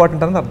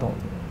ఇంపార్టెంట్ అనేది అర్థం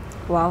అవుతుంది.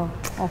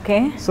 ఓకే.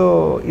 సో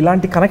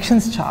ఇలాంటి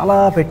కనెక్షన్స్ చాలా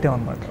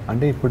పెట్టామన్నమాట.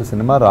 అంటే ఇప్పుడు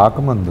సినిమా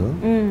రాకముందు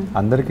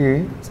అందరికీ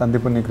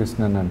సందీప్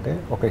కృష్ణన్ అంటే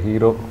ఒక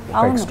హీరో,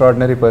 ఒక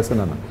ఎక్స్ట్రాడినరీ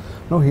పర్సన్ అన్న.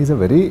 No, he's a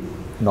very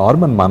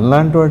normal,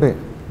 మనలాంటి వాడే,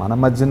 మన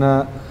మధ్యన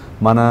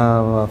మన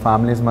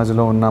ఫ్యామిలీస్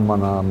మధ్యలో ఉన్న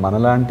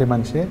మనలాంటి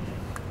మనిషి.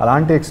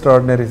 అలాంటి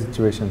ఎక్స్ట్రాడినరీ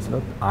సిచ్యువేషన్స్లో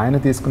ఆయన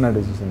తీసుకున్న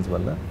డెసిషన్స్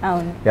వల్ల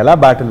ఎలా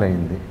బ్యాటిల్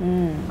అయింది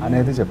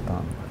అనేది చెప్తాను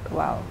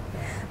అన్నమాట.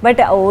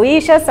 బట్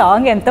ఓయిషా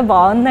సాంగ్ ఎంత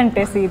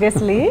బాగుందంటే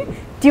సీరియస్లీ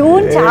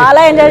ట్యూన్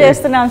చాలా ఎంజాయ్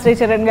చేస్తున్నాం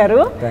శ్రీచరణ్ గారు.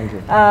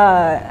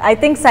 I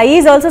think Sye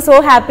is also so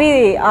happy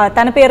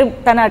తన పేరు,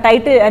 తన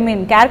టైటిల్, ఐ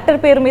మీన్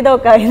క్యారెక్టర్ పేరు మీద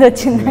ఒక ఇది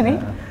వచ్చిందని.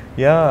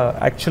 యా,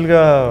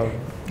 యాక్చువల్గా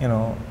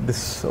this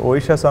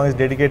Oisha song is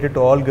dedicated to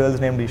all girls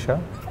named Isha.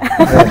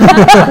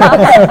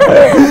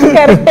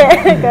 Correct.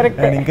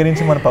 And ఇంకా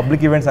నుంచి మన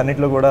పబ్లిక్ ఈవెంట్స్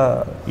అన్నిట్లో కూడా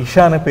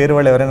ఇషా అనే పేరు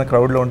వాళ్ళు ఎవరైనా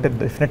క్రౌడ్లో ఉంటే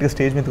డెఫినెట్గా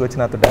స్టేజ్ మీదకి వచ్చి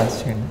నాతో డాన్స్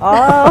చేయండి.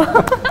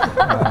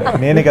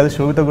 నేనే కదా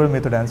శోభిత కూడా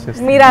మీతో డాన్స్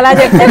చేస్తాను. మీరు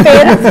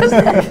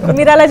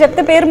అలా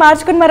చెప్తే పేరు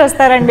మార్చుకుని మరి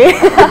వస్తారండి.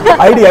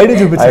 ఐడి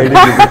చూపించాలి,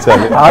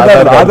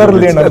 ఆధార్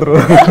లేండి అందరూ.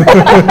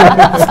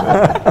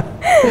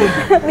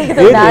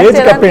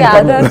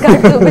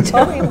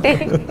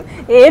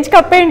 ఏజ్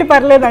కప్పేయండి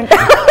పర్లేదంట.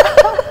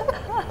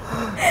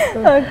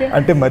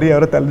 అంటే మరి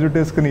ఎవరో తల జుట్టు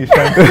వేసుకుని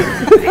ఇష్టం అంటే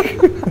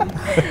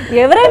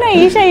ఎవరైనా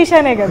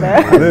ఈషానే కదా.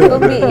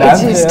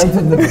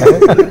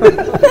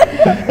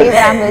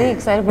 I'm very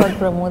excited about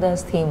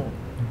Pramoda's theme.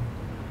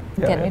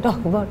 Can we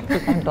talk about it? We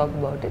can't talk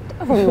about it.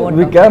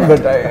 We can,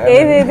 but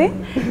ఏది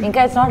ఇంకా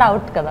it's not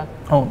out కదా.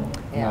 అవును.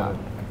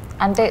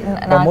 అంటే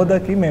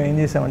ప్రమోదకి మేము ఏం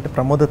చేసామంటే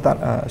ప్రమోద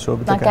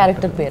శోభిత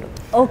క్యారెక్టర్ పేరు.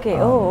 ఓకే.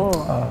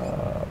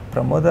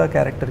 ప్రమోద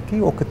క్యారెక్టర్కి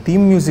ఒక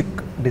థీమ్ మ్యూజిక్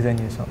డిజైన్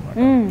చేసాం అన్నమాట.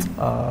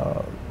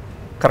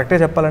 కరెక్ట్గా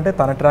చెప్పాలంటే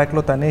తన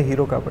ట్రాక్లో తనే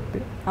హీరో కాబట్టి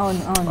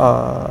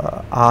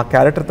ఆ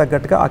క్యారెక్టర్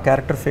తగ్గట్టుగా ఆ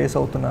క్యారెక్టర్ ఫేస్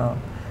అవుతున్న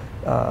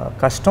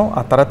కష్టం,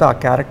 ఆ తర్వాత ఆ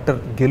క్యారెక్టర్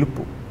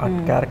గెలుపు, ఆ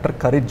క్యారెక్టర్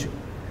కరేజ్,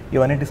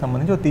 ఇవన్నిటికి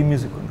సంబంధించి ఒక థీమ్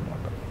మ్యూజిక్ ఉంది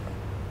అన్నమాట.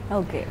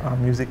 ఓకే. ఆ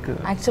మ్యూజిక్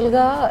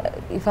యాక్చువల్గా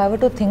if I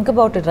were to think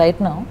about it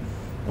right now,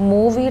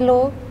 మూవీలో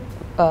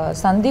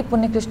సందీప్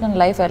పుణ్యకృష్ణన్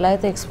లైఫ్ ఎలా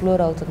అయితే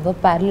ఎక్స్ప్లోర్ అవుతుందో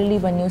ప్యారలీ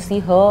when you see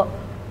her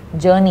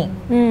journey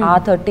ఆ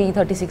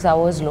 36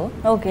 అవర్స్లో,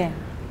 okay,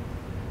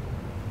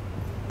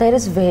 there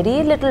is very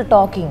little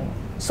talking,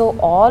 so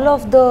all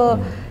of the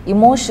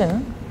emotion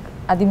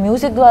అది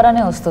మ్యూజిక్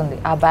ద్వారానే వస్తుంది,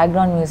 ఆ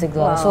బ్యాక్గ్రౌండ్ మ్యూజిక్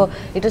ద్వారా. So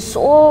it is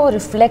so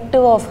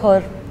reflective of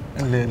her.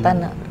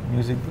 తన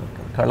మ్యూజిక్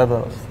కళ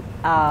ద్వారా వస్తుంది.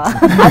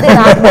 అదే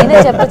నేనే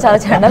చెప్తే చాలా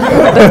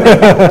చండాలంగా ఉంటుంది.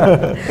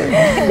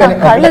 నా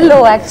కళ్ళల్లో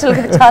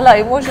యాక్చువల్గా చాలా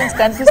ఎమోషన్స్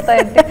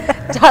కనిపిస్తాయంటే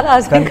చాలా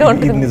అసహ్యంగా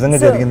ఉంటుంది. నిజంగా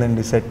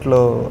జరిగిందండి. సెట్లో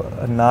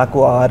నాకు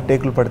 6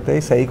 టేకులు పడతాయి,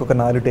 సైకి ఒక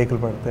 4 టేకులు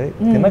పడతాయి,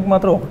 తినకు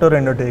మాత్రం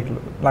 1-2 టేకులు.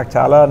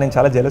 నేను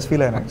చాలా జెలస్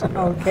ఫీల్ అయ్యాను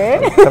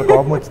యాక్చువల్గా.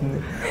 కోపం వచ్చింది.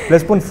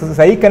 ప్లస్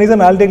సైకి కనీసం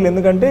 4 టేకులు,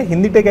 ఎందుకంటే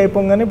హిందీ టేక్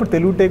అయిపోగానే ఇప్పుడు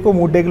తెలుగు టేక్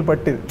 3 టేకులు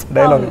పట్టేది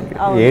డైలాగ్.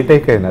 ఏ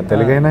టేక్ అయినా,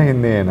 తెలుగైనా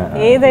హిందీ అయినా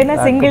ఏదైనా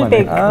సింగిల్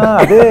టేక్.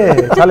 అదే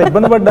చాలా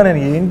ఇబ్బంది పడ్డా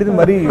నేను. ఏంటిది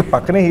మరి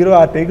పక్కనే హీరో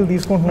 6 టేకులు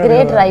తీసుకుంటున్నాడు.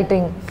 Great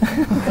writing.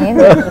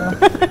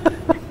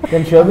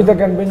 కానీ శోభిత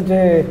కనిపించే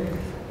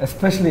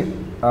especially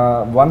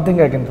one thing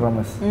I can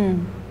promise,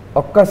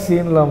 ఒక్క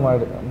సీన్లో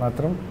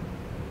మాత్రం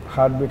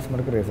హార్ట్ బీట్స్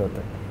మనకు రేస్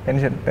అవుతాయి.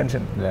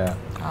 టెన్షన్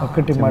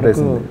ఒక్కటి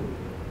మనకు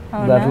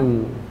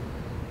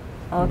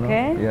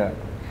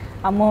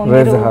అమ్మో,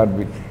 రేస్ హార్ట్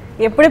బీట్.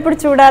 ఎప్పుడెప్పుడు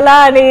చూడాలా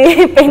అని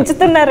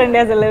పెంచుతున్నారండి.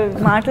 అసలు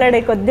మాట్లాడే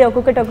కొద్దీ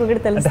ఒక్కొక్కటి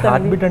తెలుస్తుంది.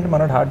 హార్ట్ బీట్ అంటే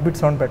మన హార్ట్ బీట్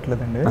సౌండ్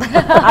పెట్టలేదండి.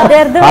 అదే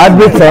అర్థం. హార్ట్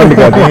బీట్ సౌండ్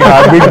కాదు,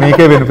 హార్ట్ బీట్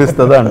నీకే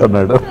వినిపిస్తుంది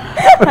అంటున్నాడు.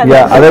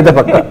 అదైతే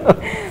పక్క.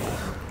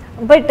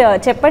 బట్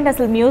చెప్పండి,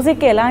 అసలు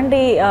మ్యూజిక్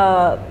ఎలాంటి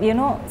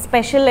యూనో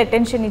స్పెషల్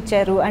అటెన్షన్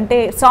ఇచ్చారు? అంటే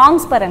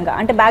సాంగ్స్ పరంగా,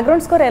 అంటే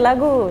బ్యాక్గ్రౌండ్ స్కోర్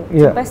ఎలాగూ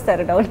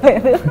చెప్పేస్తారు, డౌట్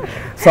లేదు.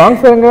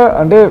 సాంగ్స్ పరంగా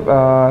అంటే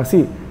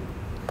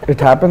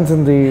ఇట్ హ్యాపెన్స్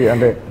ఇన్ ది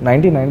అంటే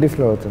 1990s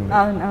అవుతుంది.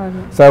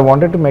 So I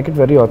wanted to make it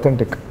very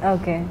authentic.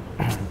 Okay.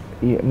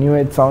 New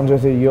age sound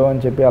చేసి యో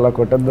అని చెప్పి అలా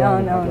కొట్టద్దు.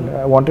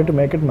 I wanted to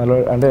make it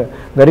అంటే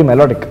వెరీ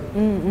మెలోడిక్.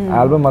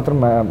 ఆల్బమ్ మాత్రం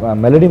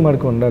మెలడీ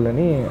మడుకు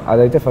ఉండాలని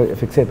అదైతే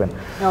ఫిక్స్ అయిపోయాను.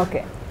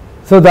 ఓకే.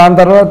 సో దాని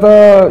తర్వాత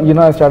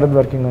I started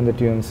working on the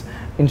tunes,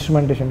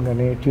 instrumentation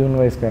కానీ ట్యూన్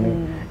వైజ్ కానీ.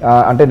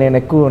 అంటే నేను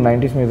ఎక్కువ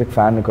 90s మ్యూజిక్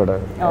ఫ్యాన్ కూడా,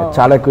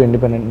 చాలా ఎక్కువ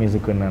ఇండిపెండెంట్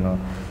మ్యూజిక్ విన్నాను.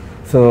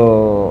 So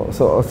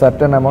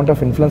certain amount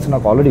of influence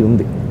నాకు ఆల్రెడీ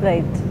ఉంది.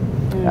 రైట్.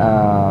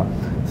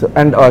 సో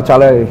అండ్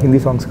చాలా హిందీ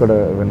సాంగ్స్ కూడా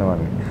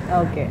విన్నవాడిని.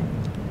 Okay.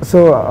 So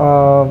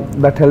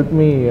that help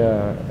me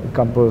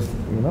compose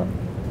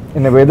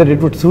in a way that it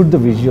would suit the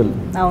visual.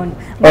 అవును.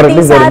 Or at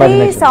least their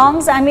imagination.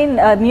 Songs I mean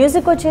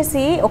music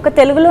వచ్చేసి ఒక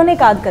తెలుగులోనే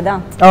కాదు కదా,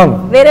 అవును,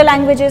 వేరే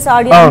లాంగ్వేజెస్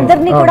ఆడియో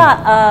అందరినీ కూడా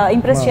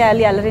ఇంప్రెస్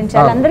చేయాలి,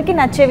 అలరించాలి, అందరికీ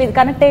నచ్చే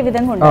కనెక్ట్ అయ్యే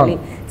విధంగా ఉండాలి.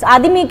 సో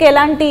అది మీకు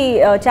ఎలాంటి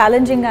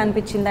ఛాలెంజింగ్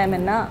అనిపించిందా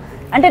ఏమన్నా?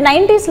 అంటే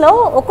 90s లో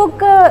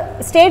ఒక్కొక్క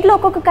స్టేట్లో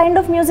ఒక్కొక్క కైండ్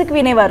ఆఫ్ మ్యూజిక్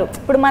వినేవారు.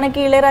 ఇప్పుడు మనకి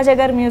ఇళయరాజా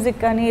గారి మ్యూజిక్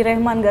కానీ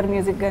రెహమాన్ గారి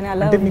మ్యూజిక్ కానీ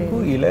అలా. అంటే మీకు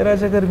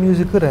ఇళయరాజా గారి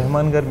మ్యూజిక్,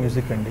 రెహమాన్ గారి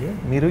మ్యూజిక్ అండి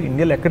మీరు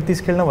ఇండియాలో ఎక్కడ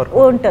తీసుకెళ్ళినా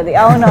వరకు ఉంటుంది.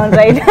 అవునవును,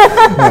 రైట్.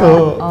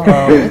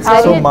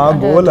 సో మా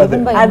గోల్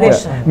అదే.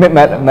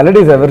 Melody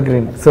is ever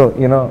green. So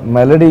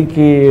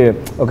మెలడీకి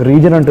ఒక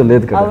రీజన్ అంటూ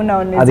లేదు కదా,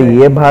 అది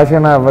ఏ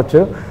భాషనా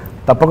అవ్వచ్చు,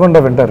 తప్పకుండా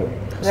వింటారు.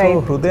 సో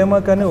హృదయమా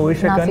కానీ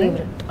ఓయిషా కానీ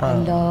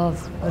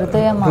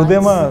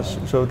హృదయమా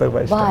శోభిత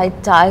భాష.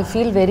 ఐ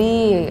ఫీల్ వెరీ,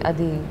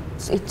 అది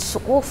it's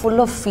so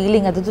full of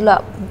feeling. అది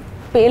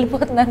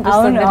పేలిపోతుంది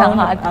అనిపిస్తుంది నా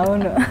హార్ట్.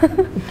 అవును.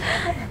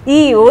 ఈ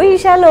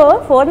ఓయిషాలో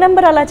 4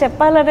 నెంబర్ అలా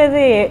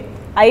చెప్పాలనేది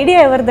ఐడియా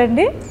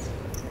ఎవరిదండి?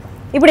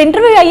 ఇప్పుడు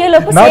ఇంటర్వ్యూ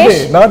అయ్యేలోపు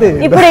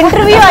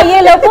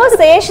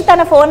శేష్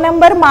తన 4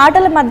 నెంబర్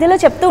మాటల మధ్యలో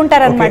చెప్తూ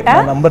ఉంటారన్నమాట.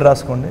 నంబర్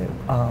రాసుకోండి,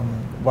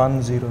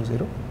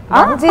 100.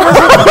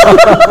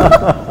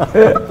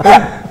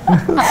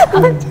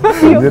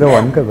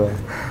 101 కదా,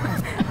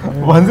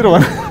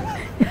 101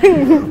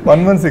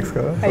 116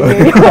 కదా.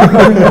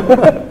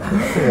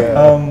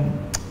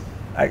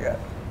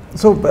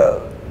 సో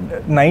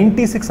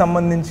 90sకి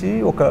సంబంధించి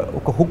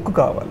ఒక హుక్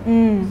కావాలి.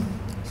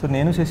 సో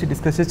నేను చేసి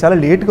డిస్కస్ చేసి చాలా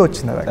లేట్గా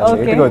వచ్చింది.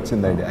 లేట్గా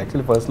వచ్చింది ఐడియా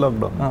యాక్చువల్లీ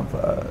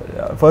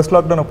ఫస్ట్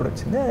లాక్డౌన్ అప్పుడు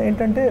వచ్చింది.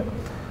 ఏంటంటే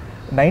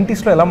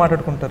 90sలో ఎలా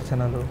మాట్లాడుకుంటారు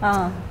జనాలు,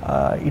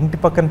 ఇంటి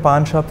పక్కన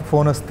పాన్ షాప్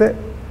ఫోన్ వస్తే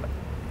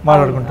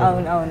మాట్లాడుకుంటారు,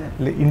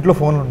 ఇంట్లో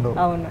ఫోన్లు ఉండవు,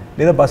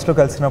 లేదా బస్లో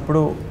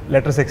కలిసినప్పుడు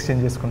లెటర్స్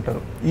ఎక్స్చేంజ్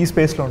చేసుకుంటారు. ఈ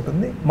స్పేస్లో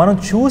ఉంటుంది. మనం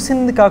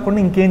చూసింది కాకుండా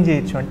ఇంకేం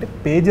చేయొచ్చు అంటే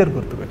పేజర్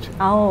గుర్తుకొచ్చు.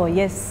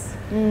 ఎస్.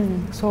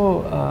 సో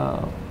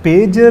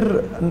పేజర్,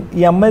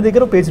 ఈ అమ్మాయి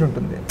దగ్గర పేజర్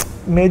ఉంటుంది,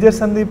 మేజర్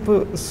సందీప్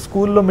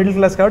స్కూల్లో మిడిల్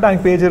క్లాస్ కాబట్టి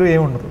ఆయనకి పేజర్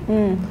ఏమి ఉండదు.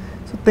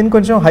 సో తిని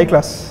కొంచెం హై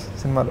క్లాస్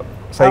సినిమాలో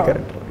సై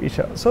క్యారెక్టర్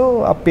ఈషా. సో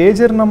ఆ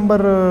పేజర్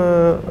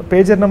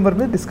నంబర్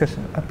మీద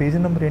డిస్కషన్. ఆ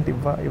పేజర్ నెంబర్ ఏంటి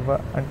ఇవ్వ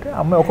అంటే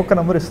అమ్మాయి ఒక్కొక్క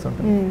నెంబర్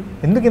ఇస్తుంటుంది.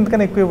 ఎందుకు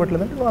ఇంతకన్నా ఎక్కువ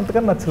ఇవ్వట్లేదు అంటే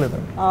అంతకన్నా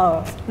నచ్చలేదండి.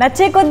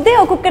 నచ్చే కొద్దీ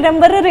ఒక్కొక్క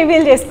నెంబర్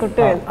రివీల్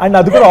చేసుకుంటూ అండ్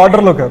అది కూడా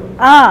ఆర్డర్లో కాదు.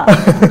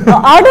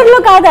 ఆర్డర్లో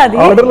కాదు, అది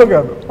ఆర్డర్లో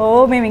కాదు. ఓ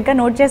మేము ఇంకా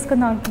నోట్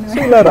చేసుకుందాం అనుకున్నాం. సో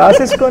ఇలా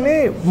రాసేసుకొని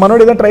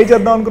మనోడు ఏదైనా ట్రై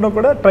చేద్దాం అనుకున్నా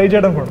కూడా ట్రై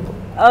చేయడం కూడదు.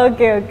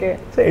 Okay okay.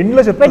 సో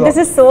ఎండ్లో చెప్తాను. But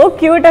this is so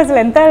cute, అసలు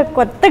ఎంత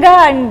కొత్తగా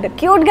అండ్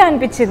క్యూట్ గా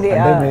అనిపించింది.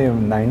 అంటే మేము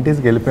 90s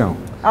గెలిపాం.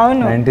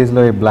 అవును. 90s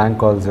లో ఈ బ్లాంక్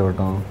కాల్స్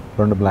ఇవ్వటం,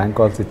 2 బ్లాంక్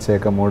కాల్స్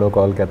ఇచ్చాక 3వ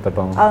కాల్కి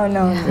ఎత్తటం,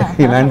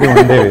 ఇలాంటివి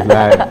ఉండేవి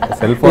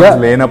సెల్ ఫోన్స్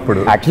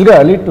లేనప్పుడు. యాక్చువల్గా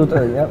ఎర్లీ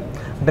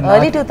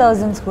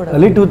 2000s కూడా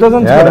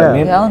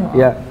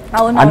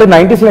అంటే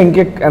 90s లో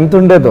ఎంత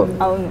ఉండేదో.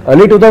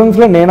 ఎర్లీ 2000s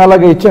లో నేను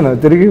అలాగే ఇచ్చాను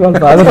తిరిగి వాళ్ళ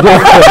ఫాదర్.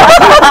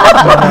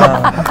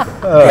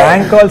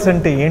 బ్యాంక్ కాల్స్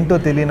అంటే ఏంటో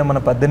తెలియని మన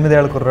 18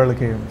 ఏళ్ల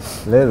కుర్రాళ్ళకి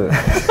లేదు.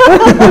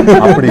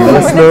 అప్పుడు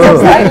యూఎస్ లో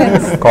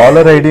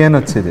కాలర్ ఐడి అని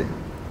వచ్చేది.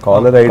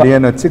 కాలర్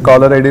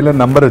ఐడిలో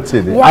నంబర్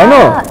వచ్చేది.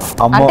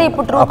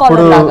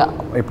 అప్పుడు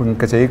ఇప్పుడు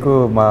ఇంకా చేయకు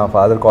మా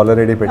ఫాదర్ కాలర్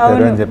ఐడి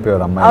పెట్టారు అని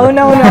చెప్పేవారు అమ్మాయి.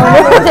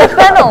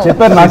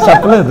 చెప్పారు, నాకు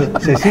చెప్పలేదు.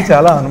 శశి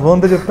చాలా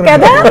అనుభవంతో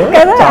చెప్తున్నాడు,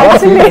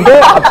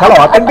 చాలా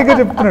ఆథెంటిక్ గా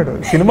చెప్తున్నాడు.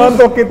 సినిమా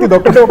అంతా ఒక ఎత్తు,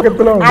 ఇదొక్కటే ఒక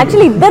ఎత్తులో.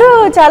 యాక్చువల్లీ ఇద్దరు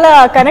చాలా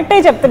కనెక్ట్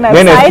అయ్యి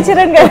చెప్తున్నారు. సాయి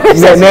చరణ్ గారు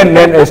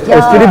నేను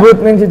ఎస్టీడీ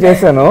బూత్ నుంచి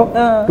చేశాను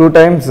 2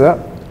 times,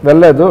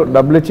 వెళ్ళలేదు.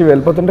 డబ్బులు ఇచ్చి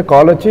వెళ్ళిపోతుంటే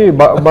కాల్ వచ్చి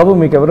బాబు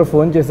మీకు ఎవరో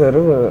ఫోన్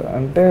చేశారు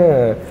అంటే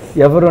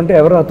ఎవరు అంటే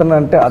ఎవరు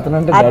అతనంటే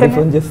డాడీ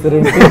ఫోన్ చేస్తారు.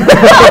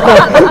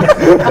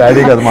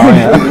 డాడీ కాదు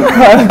మామయ్య.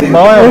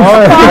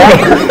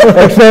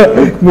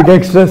 మీకు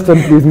ఎక్స్ట్రా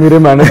ఇస్తాను ప్లీజ్ మీరే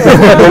మేనేజ్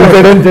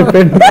అని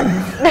చెప్పండి.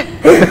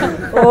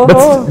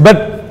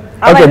 బట్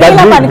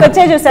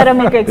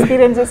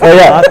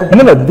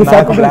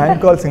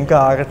బ్లాంక్ కాల్స్ ఇంకా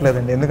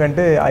ఆగట్లేదండి.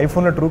 ఎందుకంటే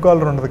ఐఫోన్ లో ట్రూ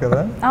కాలర్ ఉండదు కదా.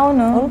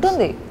 అవును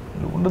ఉంటుంది,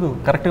 ఉండదు,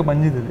 కరెక్ట్ గా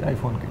పనిచేది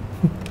ఐఫోన్ కి.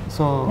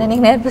 సో నేను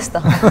నేర్పిస్తా.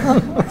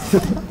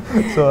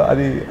 సో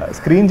అది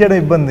స్క్రీన్ చేయడం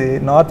ఇబ్బంది.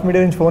 నార్త్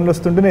మీడియా నుంచి ఫోన్లు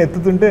వస్తుంటే నేను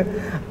ఎత్తుతుంటే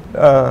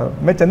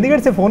मैं चंडीगढ़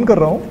से फोन कर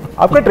रहा हूँ,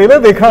 आपका ट्रेलर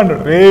देखा.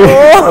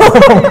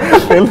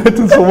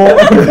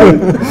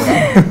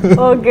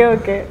 Okay,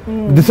 okay.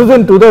 This was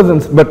in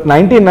 2000s, but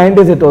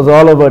 1990s it was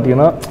all about, you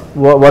know,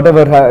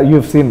 whatever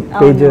you've seen,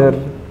 pager,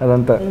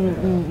 adanta.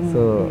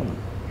 So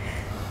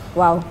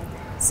wow.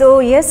 So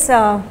yes,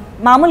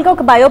 మామూలుగా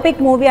ఒక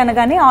బయోపిక్ మూవీ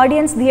అనగానే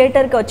ఆడియన్స్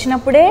థియేటర్కి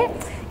వచ్చినప్పుడే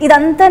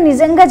ఇదంతా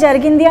నిజంగా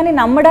జరిగింది అని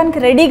నమ్మడానికి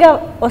రెడీగా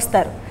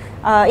వస్తారు.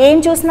 ఏం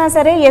చూసినా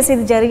సరే ఎస్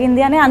ఇది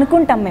జరిగింది అని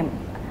అనుకుంటాం మేము.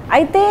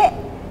 అయితే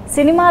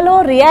సినిమాలో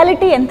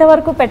రియాలిటీ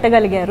ఎంతవరకు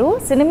పెట్టగలిగారు,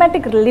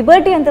 సినిమాటిక్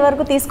లిబర్టీ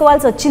ఎంతవరకు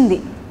తీసుకోవాల్సి వచ్చింది?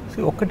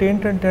 ఒకటి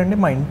ఏంటంటే అండి,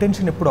 మా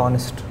ఇంటెన్షన్ ఎప్పుడు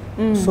ఆనెస్ట్.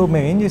 సో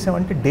మేము ఏం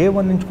చేసామంటే డే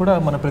 1 నుంచి కూడా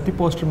మన ప్రతి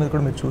పోస్టర్ మీద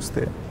కూడా మీరు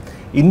చూస్తే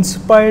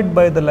inspired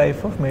by the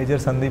life of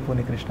major Sandeep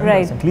Unnikrishna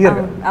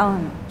క్లియర్గా.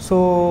 సో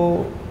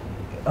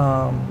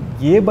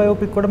ఏ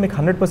బయోపిక్ కూడా మీకు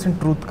 100%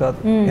 ట్రూత్ కాదు.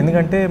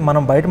 ఎందుకంటే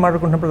మనం బయట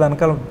మాట్లాడుకుంటున్నప్పుడు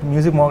వెనకాల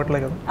మ్యూజిక్ మోగట్లే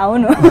కదా.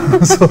 అవును.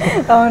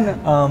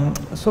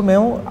 సో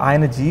మేము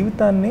ఆయన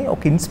జీవితాన్ని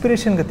ఒక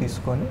ఇన్స్పిరేషన్గా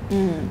తీసుకొని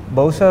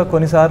బహుశా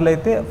కొన్నిసార్లు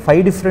అయితే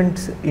 5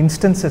 డిఫరెంట్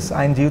ఇన్స్టెన్సెస్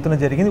ఆయన జీవితంలో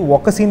జరిగింది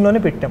ఒక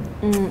సీన్లోనే పెట్టాం.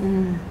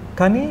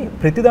 కానీ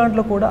ప్రతి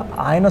దాంట్లో కూడా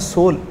ఆయన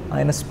సోల్,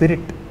 ఆయన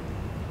స్పిరిట్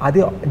అది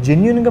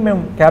జెన్యున్గా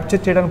మేము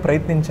క్యాప్చర్ చేయడానికి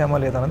ప్రయత్నించామా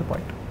లేదా అన్నది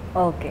పాయింట్.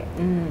 ఓకే.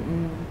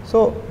 సో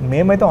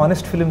మేమైతే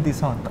ఆనెస్ట్ ఫిలిం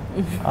తీసాం అంటాం.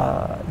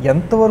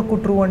 ఎంతవరకు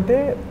ట్రూ అంటే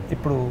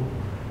ఇప్పుడు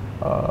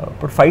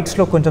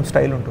ఫైట్స్లో కొంచెం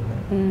స్టైల్ ఉంటుంది,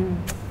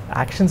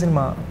 యాక్షన్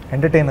సినిమా,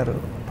 ఎంటర్టైనర్,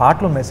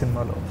 పాటలు ఉన్నాయి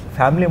సినిమాలో,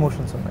 ఫ్యామిలీ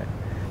ఎమోషన్స్ ఉన్నాయి.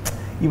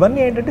 ఇవన్నీ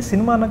ఏంటంటే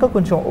సినిమా అన్నాక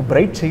కొంచెం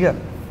బ్రైట్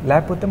చేయాలి,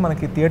 లేకపోతే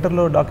మనకి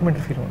థియేటర్లో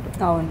డాక్యుమెంటరీ ఫీల్ ఉంటుంది.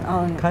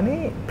 కానీ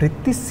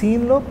ప్రతి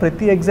సీన్లో,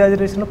 ప్రతి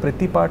ఎగ్జాజరేషన్లో,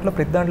 ప్రతి పాటలో,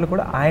 ప్రతి దాంట్లో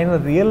కూడా ఆయన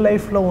రియల్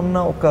లైఫ్లో ఉన్న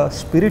ఒక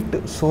స్పిరిట్,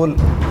 సోల్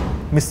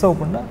మిస్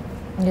అవ్వకుండా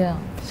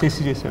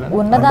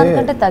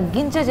ఉన్నదానికంటే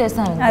తగ్గించే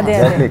చేసాం.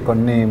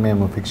 కొన్ని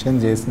మేము ఫిక్షన్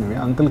చేసినవి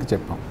అంకుల్కి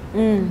చెప్పాం.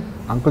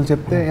 అంకుల్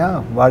చెప్తే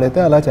వాడైతే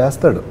అలా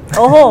చేస్తాడు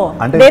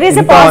అంటే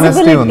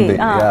ఉంది.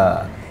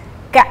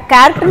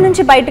 క్యారెక్టర్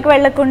నుంచి బయటకు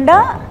వెళ్లకుండా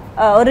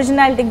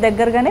ఒరిజినాలిటీకి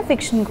దగ్గరగానే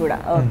ఫిక్షన్ కూడా.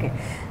 ఓకే.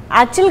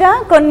 యాక్చువల్గా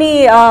కొన్ని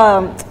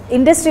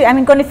ఇండస్ట్రీ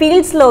కొన్ని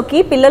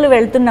ఫీల్డ్స్లోకి పిల్లలు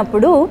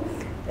వెళ్తున్నప్పుడు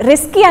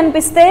రిస్కీ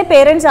అనిపిస్తే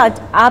పేరెంట్స్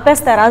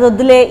ఆపేస్తారు, అది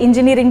వద్దులే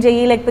ఇంజనీరింగ్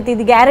చెయ్యి, లేకపోతే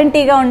ఇది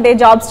గ్యారంటీగా ఉండే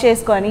జాబ్స్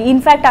చేసుకొని.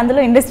 ఇన్ఫ్యాక్ట్ అందులో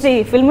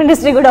ఫిల్మ్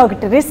ఇండస్ట్రీ కూడా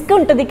ఒకటి రిస్క్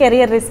ఉంటుంది,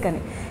 కెరియర్ రిస్క్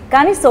అని.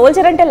 కానీ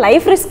సోల్జర్ అంటే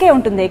లైఫ్ రిస్కే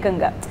ఉంటుంది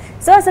ఏకంగా.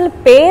 సో అసలు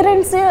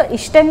పేరెంట్స్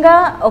ఇష్టంగా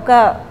ఒక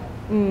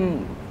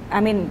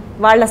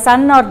వాళ్ళ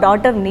సన్ ఆర్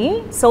డాటర్ని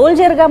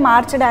సోల్జర్గా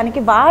మార్చడానికి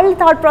వాళ్ళ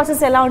థాట్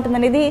ప్రాసెస్ ఎలా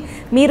ఉంటుందనేది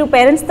మీరు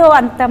పేరెంట్స్తో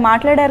అంత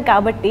మాట్లాడారు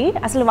కాబట్టి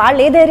అసలు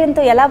వాళ్ళు ఏ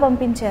ధైర్యంతో ఎలా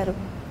పంపించారు?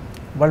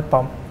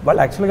 వాళ్ళు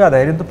యాక్చువల్గా ఆ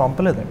ధైర్యంతో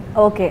పంపలేదండి.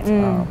 ఓకే.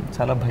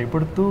 చాలా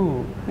భయపడుతూ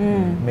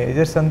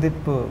మేజర్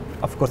సందీప్,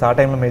 అఫ్ కోర్స్ ఆ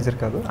టైంలో మేజర్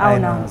కాదు,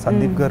 ఆయన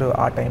సందీప్ గారు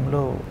ఆ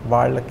టైంలో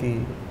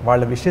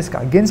వాళ్ళ విషెస్కి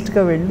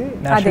అగేన్స్ట్గా వెళ్ళి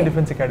నేషనల్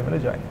డిఫెన్స్ అకాడమీలో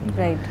జాయిన్.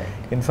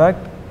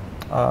 ఇన్ఫ్యాక్ట్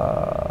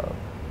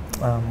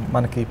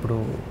మనకి ఇప్పుడు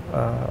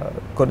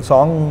కొన్ని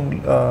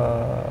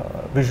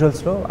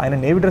విజువల్స్లో ఆయన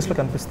నేవీ డ్రెస్లో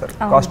కనిపిస్తారు,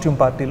 కాస్ట్యూమ్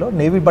పార్టీలో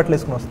నేవీ బట్టలు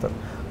వేసుకుని వస్తారు.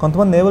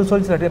 కొంతమంది నేవల్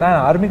సోల్జర్స్ అంటే ఆయన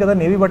ఆర్మీ కదా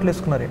నేవీ బట్టలు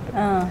వేసుకున్నారు ఏంటి,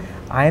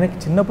 ఆయనకి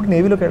చిన్నప్పుడు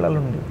నేవీలోకి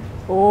వెళ్ళాలండి.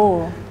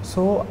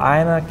 సో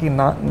ఆయనకి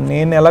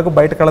నేను ఎలాగో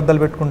బయట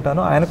కళ్ళద్దాలు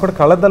పెట్టుకుంటానో ఆయన కూడా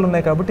కళ్ళద్దాలు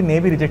ఉన్నాయి కాబట్టి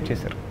నేవీ రిజెక్ట్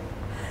చేశారు.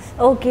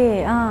 Okay,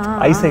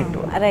 eyesight.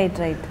 Right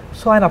right.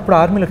 So ఆయన అప్పుడు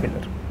ఆర్మీలోకి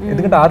వెళ్ళారు,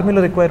 ఎందుకంటే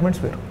ఆర్మీలో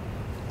రిక్వైర్మెంట్స్ వేరు.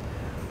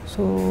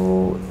 సో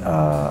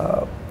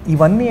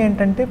ఇవన్నీ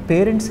ఏంటంటే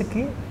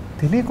పేరెంట్స్కి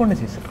తెలియకుండా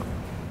చేశారు.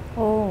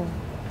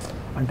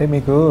 అంటే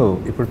మీకు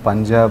ఇప్పుడు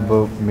పంజాబ్,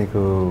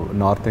 మీకు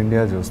నార్త్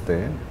ఇండియా చూస్తే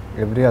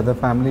every other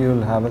family you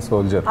will have a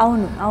soldier.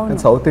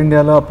 South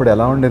ఇండియాలో అప్పుడు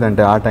ఎలా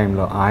ఉండేదంటే ఆ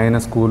టైంలో ఆయన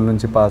స్కూల్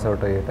నుంచి పాస్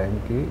అవుట్ అయ్యే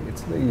టైంకి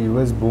it's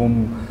US boom,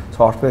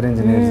 software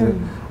engineers,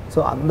 so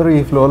అందరూ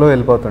ఈ ఫ్లోలో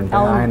వెళ్ళిపోతుంటే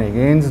ఆయన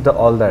అగెయిన్స్ట్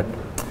ఆల్ దాట్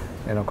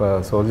నేను ఒక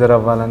సోల్జర్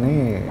అవ్వాలని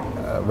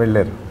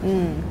వెళ్ళారు.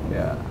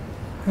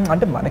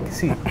 అంటే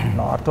మనకి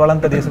నార్త్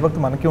వాళ్ళంతా దేశభక్తి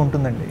మనకి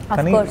ఉంటుందండి,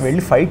 కానీ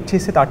వెళ్ళి ఫైట్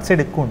చేసేది అటు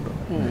సైడ్ ఎక్కువ ఉంటుంది.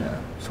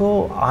 సో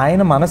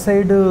ఆయన మన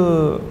సైడ్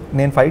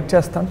నేను ఫైట్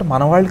చేస్తా అంటే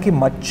మన వాళ్ళకి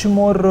మచ్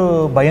మోర్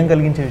భయం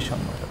కలిగించే విషయం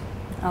అన్నమాట.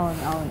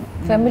 అవును అవును,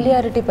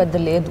 ఫెమిలియారిటీ పెద్ద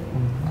లేదు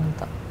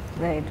అంతా.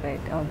 Right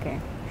right, okay.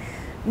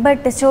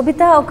 బట్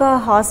శోభిత ఒక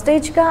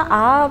హాస్టేజ్గా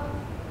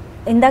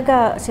ఇందాక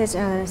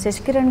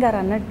శశికిరణ్ గారు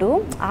అన్నట్టు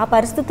ఆ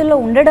పరిస్థితుల్లో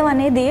ఉండడం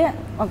అనేది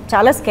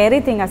చాలా స్కేరీ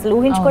థింగ్, అసలు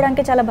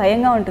ఊహించుకోవడానికి చాలా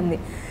భయంగా ఉంటుంది.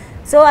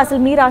 సో అసలు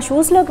మీరు ఆ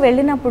షూస్లోకి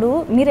వెళ్ళినప్పుడు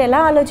మీరు ఎలా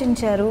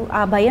ఆలోచించారు,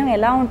 ఆ భయం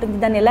ఎలా ఉంటుంది,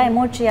 దాన్ని ఎలా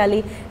ఎమోట్ చేయాలి,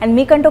 అండ్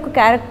మీకంటూ ఒక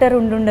క్యారెక్టర్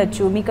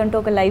ఉండుండొచ్చు, మీకంటూ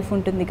ఒక లైఫ్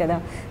ఉంటుంది కదా,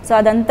 సో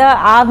అదంతా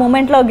ఆ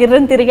మూమెంట్లో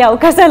గిర్రం తిరిగే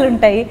అవకాశాలు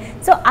ఉంటాయి.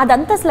 సో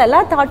అదంతా అసలు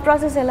ఎలా థాట్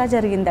ప్రాసెస్ ఎలా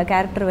జరిగింది ఆ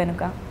క్యారెక్టర్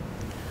వెనుక?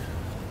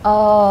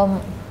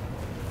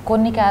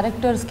 కొన్ని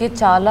క్యారెక్టర్స్కి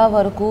చాలా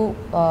వరకు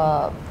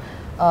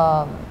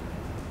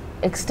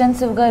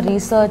ఎక్స్టెన్సివ్గా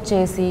రీసెర్చ్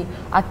చేసి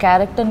ఆ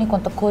క్యారెక్టర్ని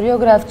కొంత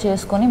కొరియోగ్రాఫ్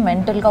చేసుకొని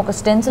మెంటల్గా ఒక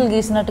స్టెన్సిల్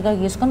గీసినట్టుగా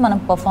గీసుకొని మనం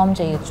పర్ఫామ్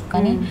చేయొచ్చు.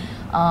 కానీ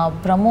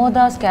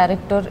Pramoda's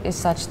character is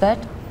such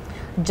that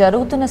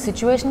జరుగుతున్న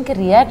సిచ్యువేషన్కి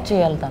రియాక్ట్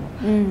చేయాలి తను.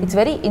 It's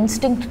very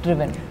instinct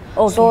driven.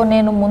 So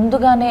నేను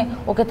ముందుగానే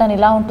ఓకే తను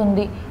ఇలా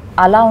ఉంటుంది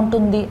అలా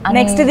ఉంటుంది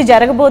నెక్స్ట్ ఇది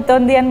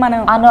జరగబోతోంది అని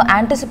మనం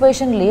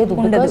యాంటిసిపేషన్ లేదు.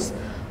 Because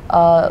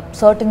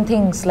certain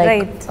things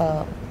like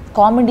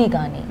comedy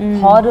కానీ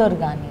హారర్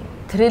కానీ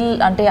థ్రిల్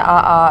అంటే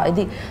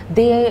ఇది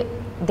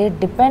దే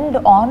డిపెండ్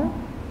ఆన్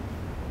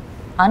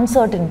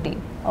అన్సర్టనిటీ.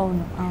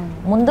 అవును,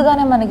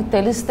 ముందుగానే మనకి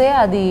తెలిస్తే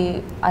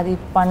అది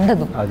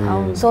పండదు.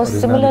 సో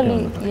సిమిలర్లీ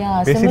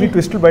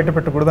బయట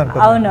పెట్టకూడదు అంటే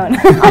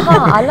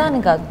అలా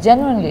అని కాదు,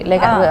 genuinely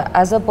like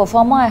as a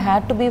performer I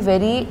had to be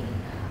very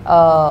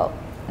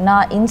నా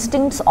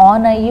ఇన్స్టింక్ట్స్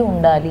ఆన్ అయ్యి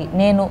ఉండాలి,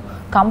 నేను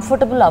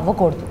కంఫర్టబుల్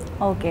అవ్వకూడదు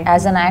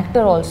as an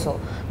actor also.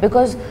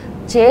 Because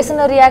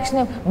చేసిన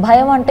రియాక్షన్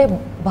భయం అంటే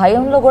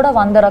భయంలో కూడా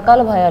 100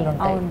 రకాల భయాలు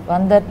ఉంటాయి,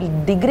 100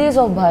 degrees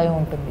ఆఫ్ భయం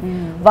ఉంటుంది.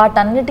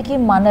 వాటన్నిటికీ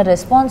మన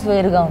రెస్పాన్స్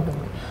వేరుగా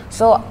ఉంటుంది.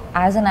 So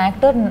as an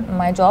actor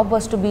my job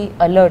was to be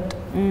alert,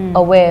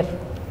 aware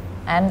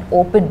and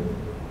open.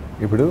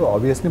 ఇప్పుడు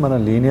ఆబ్వియస్లీ మనం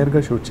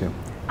లీనియర్గా షూట్ చేయం,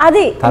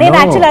 అది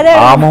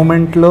ఆ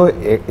మూమెంట్ లో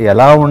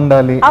ఎలా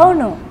ఉండాలి.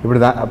 అవును, ఇప్పుడు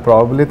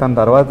ప్రాబబ్లీ తన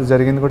తర్వాత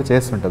జరిగింది కూడా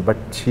చేస్తుంటది,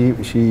 but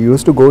she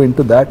use to go in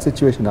to that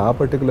situation, ఆ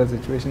పర్టికులర్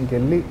సిచ్యువేషన్కి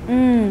వెళ్ళి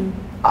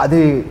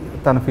అది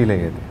తను ఫీల్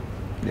అయ్యేది.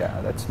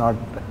 That's not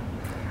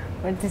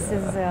this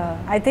is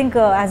I think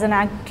as an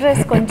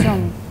actress కొంచెం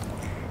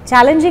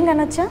ఛాలెంజింగ్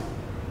అనొచ్చా?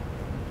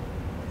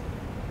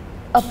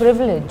 a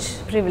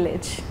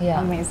privilege. Yeah,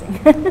 amazing.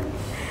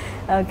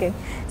 Okay,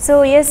 so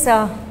yes,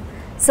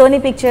 Sony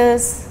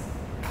Pictures,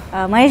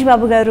 Mahesh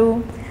Babu గారు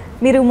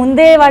మీరు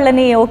ముందే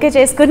వాళ్ళని ఓకే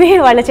చేసుకుని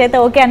వాళ్ళ చేత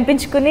ఓకే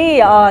అనిపించుకుని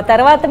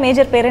తర్వాత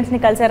మేజర్ పేరెంట్స్ని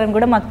కలిసారని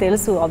కూడా మాకు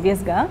తెలుసు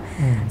ఆబ్వియస్గా.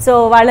 సో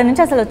వాళ్ళ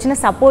నుంచి అసలు వచ్చిన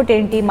సపోర్ట్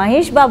ఏంటి,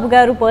 మహేష్ బాబు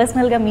గారు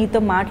పర్సనల్గా మీతో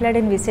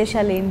మాట్లాడిన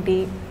విశేషాలు ఏంటి?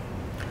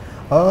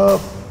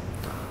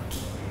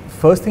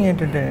 ఫస్ట్ థింగ్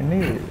ఏంటంటే అండి,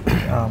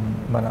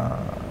 మన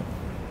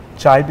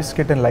చాయ్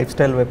biscuit and life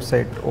style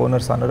website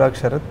owners Anurag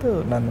Sarath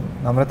నన్ను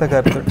నమ్రత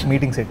గారితో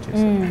మీటింగ్ సెట్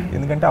చేశారు.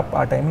 ఎందుకంటే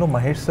ఆ టైంలో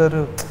మహేష్ సార్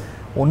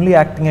ఓన్లీ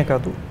యాక్టింగే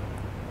కాదు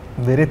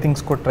వేరే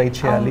థింగ్స్ కూడా ట్రై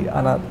చేయాలి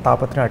అన్న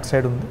తాపత్రయం అటు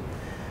సైడ్ ఉంది.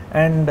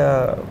 అండ్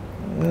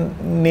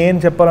నేను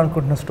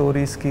చెప్పాలనుకుంటున్న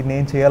స్టోరీస్కి,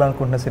 నేను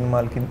చేయాలనుకుంటున్న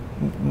సినిమాలకి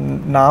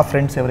నా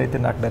ఫ్రెండ్స్ ఎవరైతే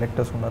నాకు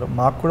డైరెక్టర్స్ ఉన్నారో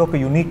మాకు కూడా ఒక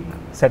యూనిక్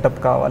సెటప్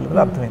కావాలి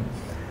అని అర్థమైంది.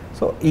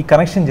 సో ఈ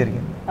కనెక్షన్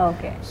జరిగింది.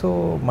 సో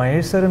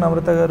మహేష్ సార్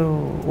నమ్రత గారు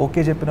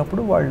ఓకే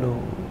చెప్పినప్పుడు వాళ్ళు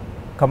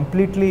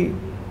కంప్లీట్లీ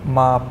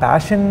మా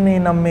ప్యాషన్ని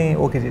నమ్మి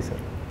ఓకే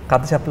చేశారు.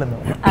 కథ చెప్పలేము,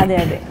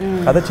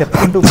 కథ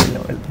చెప్పుకుంటూ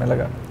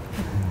మెల్లగా.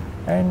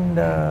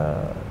 అండ్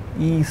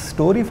ఈ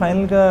స్టోరీ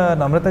ఫైనల్గా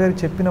నమ్రత గారికి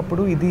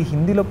చెప్పినప్పుడు ఇది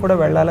హిందీలో కూడా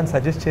వెళ్ళాలని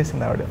సజెస్ట్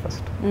చేసింది ఆవిడ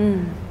first.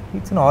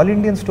 It's all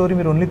Indian story,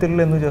 మీరు ఓన్లీ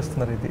తెలుగులో ఎందుకు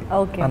చేస్తున్నారు ఇది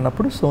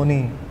అన్నప్పుడు సోనీ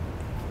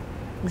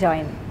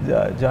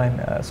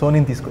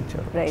సోనీని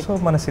తీసుకొచ్చారు. సో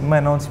మన సినిమా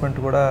అనౌన్స్మెంట్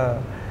కూడా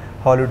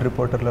హాలీవుడ్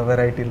రిపోర్టర్లో,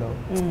 వెరైటీలో,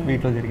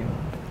 వీటిలో జరిగింది.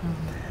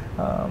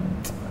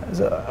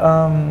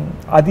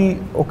 అది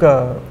ఒక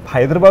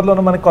హైదరాబాద్లో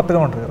ఉన్న మనకి కొత్తగా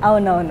ఉంటుంది కదా.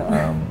 అవునవును.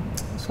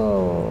 సో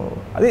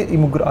అదే ఈ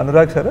ముగ్గురు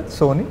Anurag Sarath,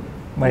 Sony,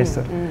 Mahesh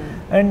sir.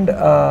 And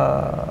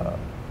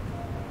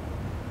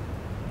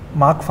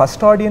మాకు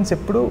ఫస్ట్ ఆడియన్స్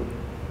ఎప్పుడు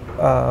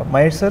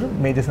Mahesh sir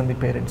major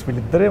Sandeep parents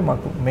వీళ్ళిద్దరే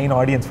మాకు main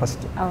audience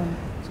first.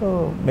 So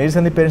major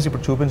Sandeep parents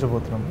ఇప్పుడు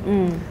చూపించబోతున్నాం.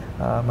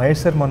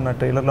 మహేష్ సార్ మొన్న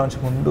ట్రైలర్ లాంచ్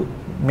ముందు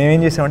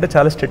మేమేం చేసామంటే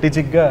చాలా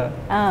స్ట్రాటజిక్గా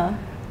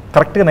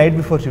కరెక్ట్గా నైట్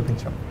బిఫోర్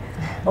చూపించాం.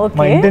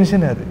 మా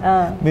ఇంటెన్షన్ అది.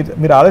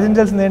 మీరు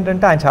ఆలోచించాల్సింది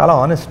ఏంటంటే ఆయన చాలా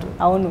ఆనెస్ట్.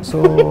 సో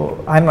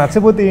ఆయన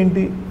నచ్చపోతే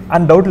ఏంటి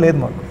అని డౌట్ లేదు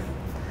మాకు.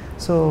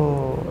 సో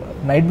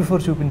నైట్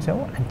బిఫోర్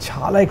చూపించాము, ఆయన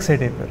చాలా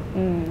ఎక్సైట్ అయిపోయారు.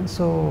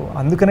 సో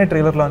అందుకనే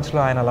ట్రైలర్ లాంచ్లో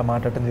ఆయన అలా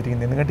మాట్లాడటం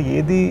జరిగింది. ఎందుకంటే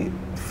ఏది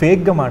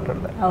ఫేక్గా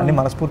మాట్లాడలేదు, అన్ని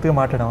మనస్ఫూర్తిగా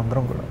మాట్లాడాం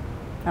అందరం కూడా.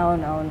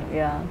 అవునవును,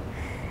 యా.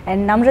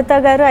 అండ్ నమ్రత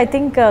గారు ఐ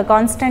థింక్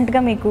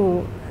కాన్స్టెంట్గా మీకు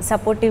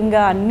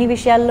సపోర్టివ్గా అన్ని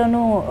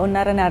విషయాల్లోనూ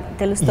ఉన్నారని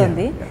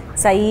తెలుస్తుంది.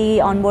 సాయి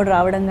ఆన్ బోర్డ్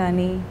రావడం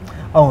కానీ.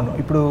 అవును,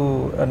 ఇప్పుడు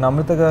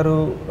నమ్రత గారు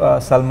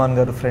సల్మాన్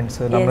గారు ఫ్రెండ్స్,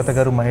 నమ్రత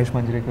గారు Mahesh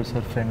Manjrekar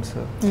sir friends.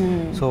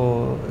 So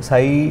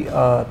Sai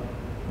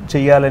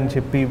చెయ్యాలని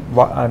చెప్పి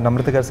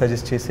నమ్రత గారు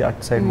సజెస్ట్ చేసి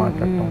అటు సైడ్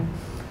మాట్లాడటం.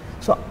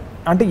 సో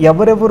అంటే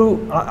ఎవరెవరు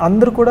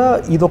అందరూ కూడా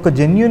ఇది ఒక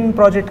జెన్యున్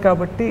ప్రాజెక్ట్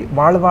కాబట్టి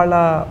వాళ్ళ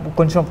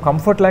కొంచెం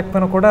కంఫర్ట్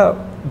లేకపోయినా కూడా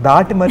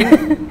దాటి మరి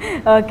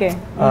ఓకే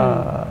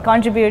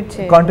కాంట్రిబ్యూట్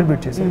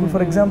చేశారు.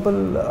 ఫర్ ఎగ్జాంపుల్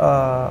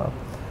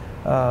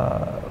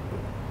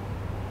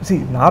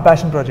నా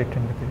ప్యాషన్ ప్రాజెక్ట్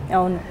అండి ఇది.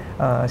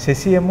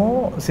 శశి ఏమో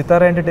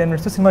సితారా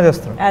ఎంటర్టైన్మెంట్స్తో సినిమా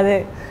చేస్తున్నాడు. అదే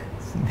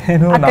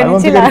నేను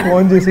నాగవంతి గారికి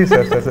ఫోన్ చేసి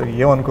సార్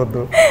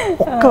ఏమనుకోద్దు,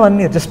 ఒక్క 1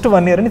 year, జస్ట్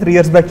 1 year అని 3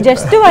 years బ్యాక్,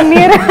 జస్ట్ 1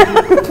 year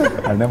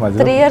అంటే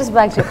 3 years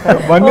బ్యాక్ చెప్పారు.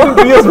 1 year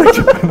 3 years బ్యాక్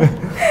చెప్పాను.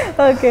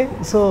 ఓకే.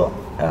 సో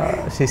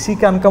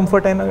శశికి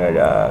అన్కంఫర్ట్ అయినా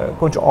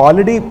కొంచెం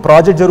ఆల్రెడీ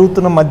ప్రాజెక్ట్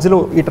జరుగుతున్న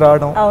మధ్యలో ఇటు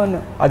రావడం,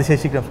 అది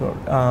శశికి.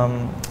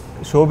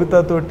 శోభిత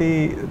తోటి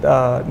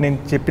నేను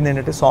చెప్పింది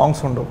ఏంటంటే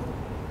సాంగ్స్ ఉండవు,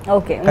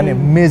 కానీ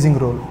అమేజింగ్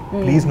రోల్,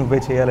 ప్లీజ్ నువ్వే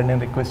చేయాలని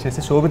నేను రిక్వెస్ట్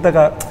చేసి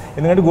శోభితగా,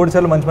 ఎందుకంటే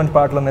గోడిసార్లు మంచి మంచి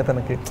పాటలు ఉన్నాయి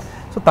తనకి.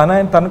 సో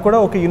తను కూడా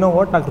ఓకే యు నో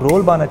వాట్, నాకు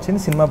రోల్ బాగా నచ్చింది,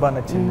 సినిమా బాగా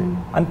నచ్చింది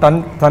అని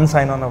తను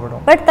సైన్ ఆన్ అవ్వడం.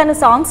 బట్ తను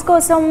సాంగ్స్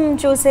కోసం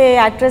చూసే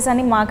యాక్ట్రెస్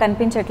అని మాకు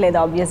అనిపించట్లేదు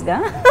ఆబ్వియస్గా.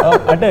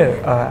 అంటే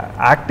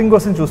యాక్టింగ్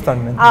కోసం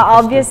చూస్తాను నేను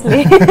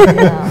ఆబ్వియస్లీ.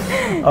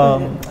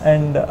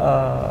 అండ్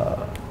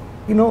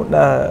యూనో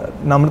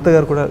నమ్రత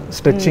గారు కూడా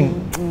స్ట్రెచ్చింగ్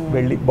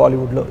వెళ్ళి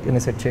బాలీవుడ్లో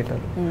ఎన్ని సెట్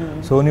చేయటాలు.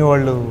 సోనీ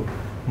వాళ్ళు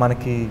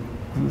మనకి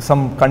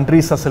సమ్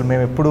కంట్రీస్ అసలు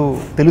మేము ఎప్పుడు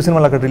తెలుగు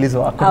సినిమాలు అక్కడ రిలీజ్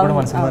అక్కడ కూడా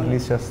మన సినిమా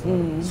రిలీజ్ చేస్తాం.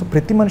 సో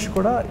ప్రతి మనిషి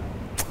కూడా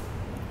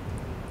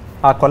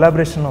ఆ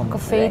కొలాబరేషన్లో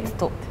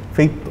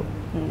ఫెయిత్తో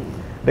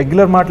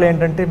రెగ్యులర్ మాటలు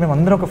ఏంటంటే మేము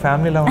అందరం ఒక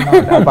ఫ్యామిలీలా ఉన్నాం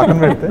పక్కన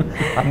పెడితే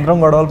అందరం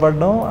గొడవలు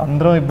పడ్డాం,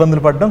 అందరం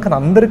ఇబ్బందులు పడ్డాం, కానీ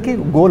అందరికీ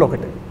గోల్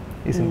ఒకటే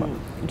ఈ సినిమా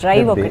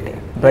డ్రైవ్ ఒకటే.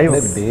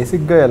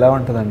 బేసిక్గా ఎలా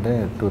ఉంటుందంటే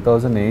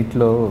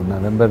 2008లో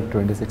November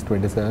 26,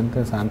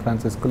 27 శాన్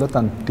ఫ్రాన్సిస్కోలో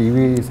తన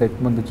టీవీ సెట్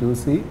ముందు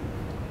చూసి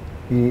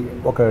ఈ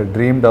ఒక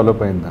డ్రీమ్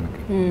డెవలప్ అయింది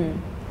తనకి.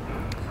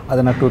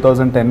 అది నాకు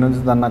 2010 నుంచి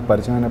తను నాకు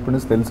పరిచయం అయినప్పటి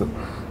నుంచి తెలుసు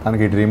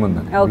తనకి ఈ డ్రీమ్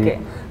ఉందని.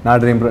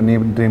 నీ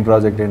డ్రీమ్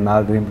ప్రాజెక్ట్ ఏంటి, నా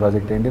డ్రీమ్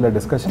ప్రాజెక్ట్ ఏంటి, ఇలా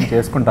డిస్కషన్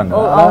చేసుకుంటాను.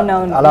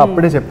 అలా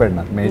అప్పుడే చెప్పాడు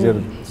నాకు మేజర్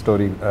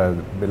స్టోరీ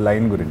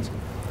లైన్ గురించి.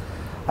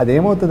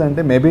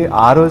 అదేమవుతుందంటే మేబీ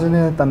ఆ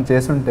రోజునే తను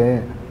చేసుంటే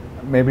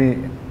మేబీ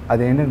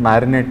అదేంటంటే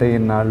మ్యారినేట్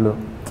అయినాళ్ళు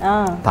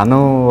తను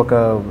ఒక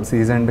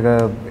సీజన్డ్గా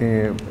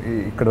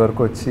ఇక్కడి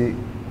వరకు వచ్చి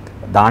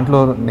దాంట్లో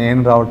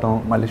నేను రావటం,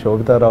 మళ్ళీ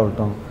శోభిత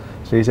రావటం,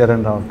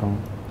 శ్రీచరణ్ రావటం,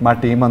 మా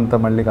టీం అంతా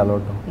మళ్ళీ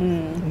కలవటం.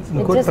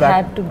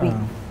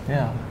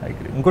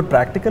 ఇంకోటి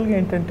ప్రాక్టికల్గా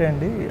ఏంటంటే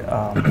అండి,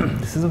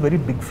 this is a very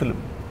big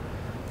film.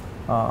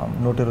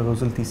 120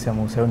 రోజులు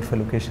తీసాము, 75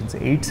 లొకేషన్స్,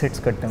 8 sets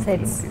కట్టాము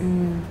ఫిల్మ్కి.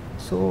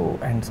 So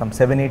and some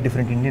 7-8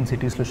 different Indian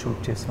సిటీస్లో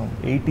షూట్ చేసాం.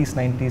 80s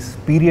 90s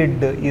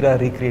పీరియడ్ ఇరా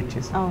రీక్రియేట్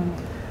చేసాం.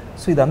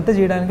 సో ఇదంతా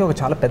చేయడానికి ఒక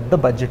చాలా పెద్ద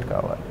బడ్జెట్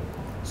కావాలి.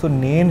 సో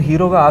నేను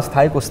హీరోగా ఆ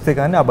స్థాయికి వస్తే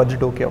కానీ ఆ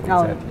బడ్జెట్ ఓకే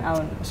అవుతుంది.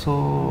 సో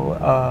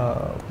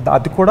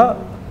అది కూడా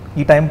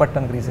ఈ టైం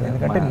పట్టడానికి రీజన్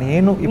ఎందుకంటే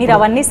నేను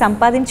అవన్నీ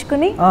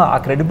సంపాదించుకుని ఆ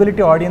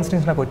క్రెడిబిలిటీ ఆడియన్స్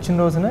నుంచి నాకు వచ్చిన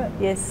రోజునే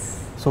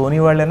సోనీ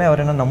వాళ్ళైనా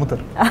ఎవరైనా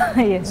నమ్ముతారు.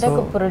 ఒక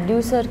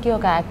ప్రొడ్యూసర్కి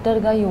ఒక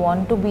యాక్టర్గా you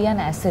want to be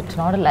an asset,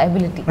 not a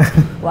liability.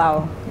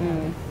 Wow.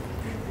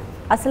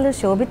 అసలు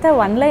శోభిత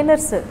వన్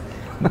లైనర్స్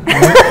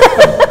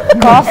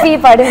కాఫీ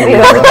పడింది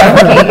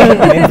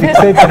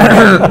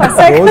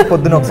రోజు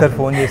పొద్దున ఒకసారి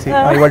ఫోన్ చేసి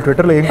ఇవాళ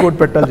ట్విట్టర్లో ఏం కోట్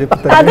పెట్టాలి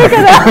చెప్తాను.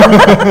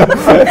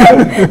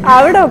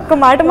 ఆవిడ ఒక్క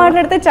మాట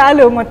మాట్లాడితే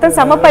చాలు మొత్తం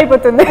సమప్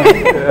అయిపోతుంది.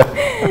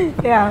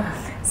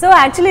 సో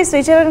యాక్చువల్లీ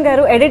శ్రీచరణ్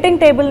గారు ఎడిటింగ్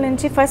టేబుల్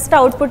నుంచి ఫస్ట్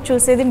అవుట్పుట్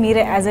చూసేది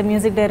మీరే as a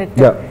music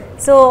director.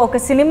 So ఒక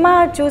సినిమా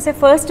చూసే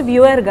ఫస్ట్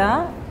వ్యూవర్గా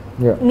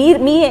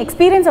మీ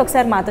ఎక్స్పీరియన్స్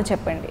ఒకసారి మాతో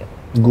చెప్పండి.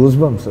 గూస్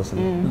బంప్స్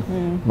అసలు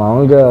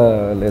మామూలుగా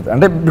లేదు.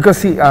 అంటే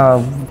బికాస్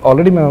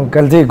ఆల్రెడీ మేము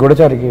కలిసి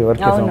గూఢచారికి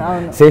వర్క్ చేసాం.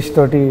 శేష్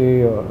తోటి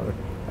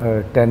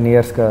 10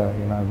 yearsగా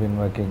బీన్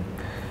వర్కింగ్.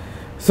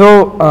 సో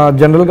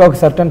జనరల్గా ఒక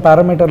certain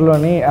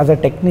పారామీటర్లోని as a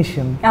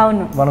technician,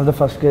 one of the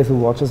first case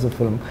watches the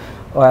film,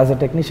 as a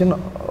technician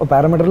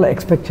పారామీటర్లో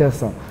expect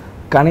చేస్తాం,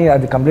 కానీ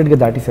అది కంప్లీట్గా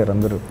దాటేశారు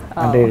అందరూ.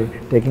 అంటే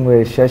taking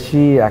wise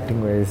Shashi,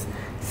 acting wise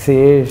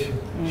Sesh,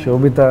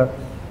 శోభిత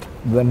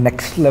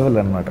నెక్స్ట్ లెవెల్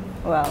అనమాట.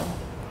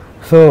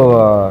 So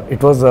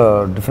it was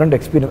different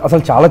experience.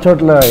 అసలు చాలా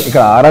చోట్ల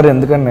ఇక్కడ ఆర్ఆర్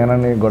ఎందుకని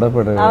నేనని గొడవ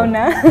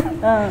పడ్డాను,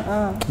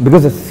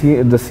 because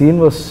the scene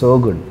was so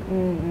good.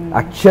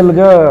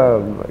 యాక్చువల్గా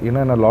you know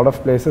in a lot of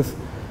places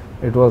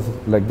it was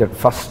like that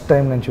first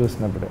time నేను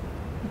చూసినప్పుడే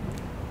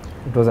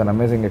it was an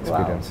amazing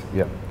experience.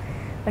 Yeah,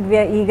 but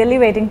we are eagerly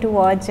waiting to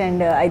watch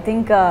and I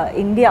think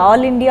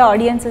all India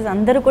audiences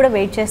అందరూ కూడా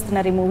wait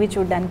చేస్తున్నారు ఈ movie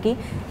చూడడానికి.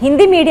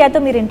 హిందీ మీడియాతో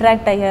మీరు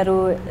interact అయ్యారు.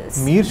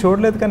 మీరు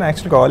చూడలేదు కానీ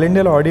యాక్చువల్గా ఆల్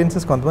ఇండియాలో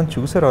ఆడియన్సెస్ కొంతమంది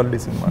చూసారు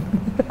ఆల్రెడీ సినిమా.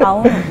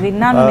 అవును,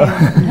 విన్నాను.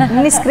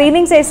 ఇన్ని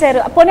స్క్రీనింగ్స్ వేసారు.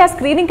 పోనీ ఆ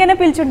స్క్రీనింగ్ కైనా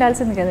పిలిచి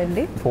ఉండాల్సింది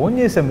కదండి. ఫోన్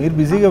చేసాం, మీరు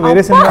బిజీగా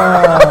వేరే సినిమా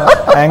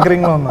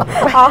యాంకరింగ్ లో ఉన్నారు.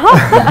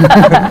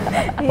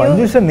 పని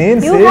చూసా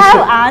నేను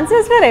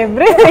ఆన్సర్స్ ఫర్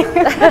ఎవ్రీథింగ్.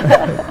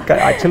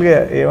 యాక్చువల్గా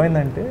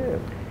ఏమైందంటే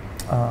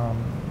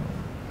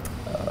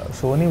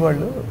సోనీ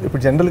వాళ్ళు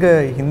ఇప్పుడు జనరల్గా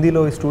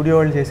హిందీలో స్టూడియో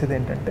వాళ్ళు చేసేది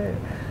ఏంటంటే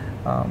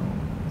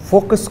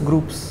ఫోకస్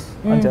గ్రూప్స్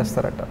అని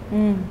చేస్తారట.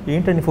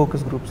 ఏంటండి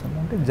ఫోకస్ గ్రూప్స్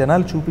అంటే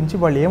జనాలు చూపించి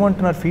వాళ్ళు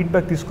ఏమంటున్నారు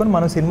ఫీడ్బ్యాక్ తీసుకొని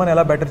మనం సినిమాని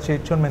ఎలా బెటర్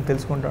చేయొచ్చు అని మేము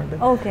తెలుసుకుంటాం. అంటే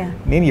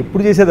నేను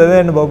ఎప్పుడు చేసేది అదే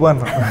అండి బాబు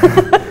అన్నా.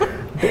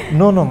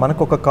 నో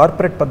మనకు ఒక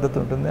కార్పొరేట్ పద్ధతి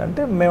ఉంటుంది.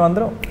 అంటే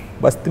మేమందరం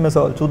బస్తీ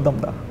మెసాలు చూద్దాం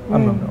దా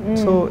అన్నాం.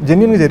 సో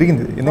జెన్యున్గా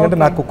జరిగింది, ఎందుకంటే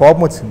నాకు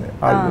కోపం వచ్చింది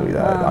వాళ్ళు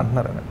ఇది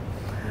అంటున్నారని.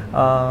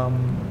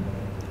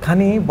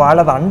 కానీ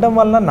వాళ్ళది అనడం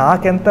వల్ల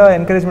నాకెంత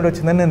ఎంకరేజ్మెంట్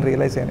వచ్చిందని నేను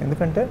రియలైజ్ అయ్యాను.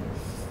 ఎందుకంటే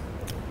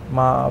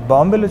మా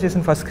బాంబేలో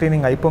చేసిన ఫస్ట్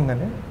స్క్రీనింగ్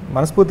అయిపోగానే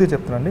మనస్ఫూర్తిగా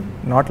చెప్తున్నానండి,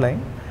 నాట్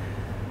లైన్,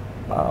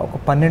 ఒక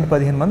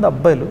 12-15 మంది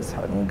అబ్బాయిలు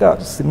సడన్గా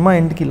సినిమా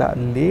ఇంటికి ఇలా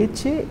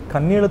లేచి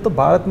కన్నీళ్లతో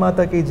భారత్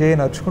మాతాకి జయ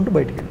నడుచుకుంటూ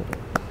బయటికి వెళ్ళారు.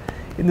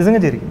 ఇది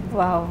నిజంగా జరిగింది.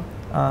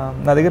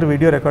 నా దగ్గర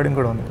వీడియో రికార్డింగ్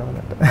కూడా ఉంది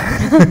కావాలంటే.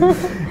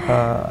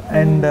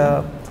 అండ్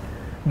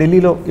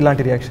ఢిల్లీలో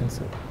ఇలాంటి రియాక్షన్స్,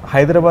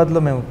 హైదరాబాద్లో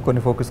మేము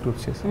కొన్ని ఫోకస్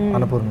గ్రూప్స్ చేసాం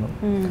అన్నపూర్ణలో.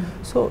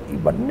 సో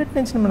ఇవన్నిటి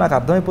నుంచి నాకు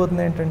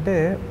అర్థమైపోతుంది ఏంటంటే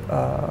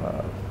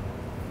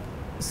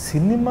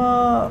సినిమా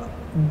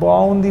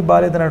బాగుంది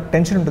బాగాలేదని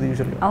టెన్షన్ ఉంటుంది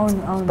యూజువల్గా,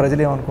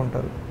 ప్రజలు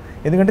ఏమనుకుంటారు.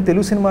 ఎందుకంటే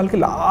తెలుగు సినిమాలకి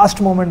లాస్ట్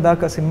మూమెంట్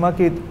దాకా,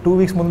 సినిమాకి 2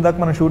 వీక్స్ ముందు దాకా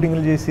మనం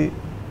షూటింగ్లు చేసి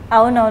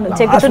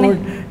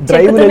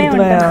డ్రైవ్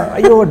వెళ్తున్నాయా,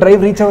 అయ్యో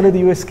డ్రైవ్ రీచ్ అవ్వలేదు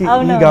యూఎస్కి,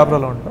 ఈ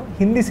గాబరాలో ఉంటాం.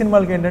 హిందీ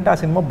సినిమాలకి ఏంటంటే ఆ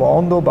సినిమా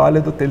బాగుందో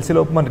బాగాలేదో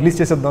తెలిసేలోపు మనం రిలీజ్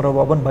చేసేద్దాం రా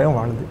బాబు అని భయం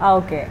వాళ్ళది.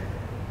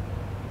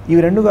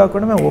 ఇవి రెండు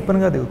కాకుండా మేము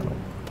ఓపెన్గా దిగుతున్నాం,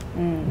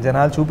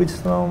 జనాలు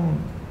చూపిస్తున్నాం.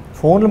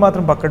 ఫోన్లు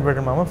మాత్రం పక్కన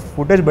పెట్టండి మామ,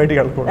 ఫుటేజ్ బయటికి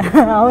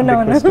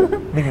వెళ్ళకూడదు.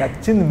 మీకు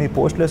నచ్చింది మీ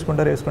పోస్టులు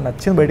వేసుకోండి,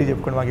 నచ్చింది బయటికి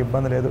చెప్పుకోండి, మాకు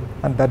ఇబ్బంది లేదు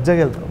అని దర్జాగా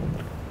వెళ్తున్నాం.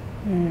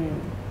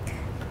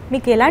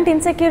 మీకు ఎలాంటి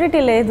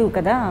ఇన్సెక్యూరిటీ లేదు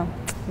కదా,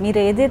 మీరు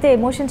ఏదైతే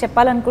ఎమోషన్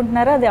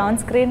చెప్పాలనుకుంటున్నారో అది ఆన్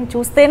స్క్రీన్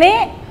చూస్తేనే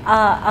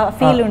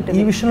ఫీల్ ఉంటుంది.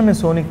 ఈ విషయంలో మేము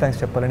సోనీకి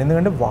థ్యాంక్స్ చెప్పాలండి,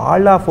 ఎందుకంటే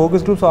వాళ్ళ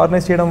ఫోకస్ గ్రూప్స్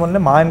ఆర్గనైజ్ చేయడం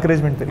వల్ల మా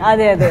ఎంకరేజ్మెంట్.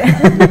 అదే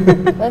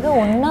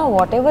ఉన్న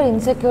వాట్ ఎవర్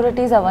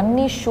ఇన్సెక్యూరిటీస్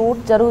అవన్నీ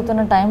షూట్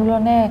జరుగుతున్న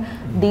టైంలోనే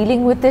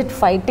డీలింగ్ విత్ ఇట్,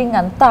 ఫైటింగ్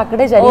అంతా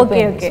అక్కడే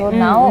జరిగిపోయింది. So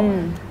now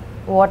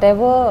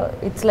whatever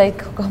it's like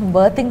a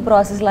birthing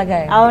process laga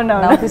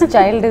now this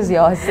child is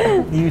yours.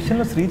 ఈ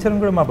విషయంలో శ్రీచరణ్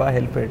కూడా మా బాగా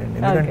హెల్ప్ అయ్యాడండి,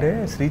 ఎందుకంటే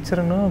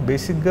శ్రీచరణ్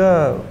బేసిక్గా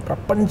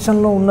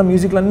ప్రపంచంలో ఉన్న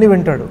మ్యూజిక్లు అన్నీ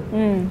వింటాడు,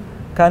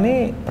 కానీ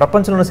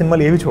ప్రపంచంలో ఉన్న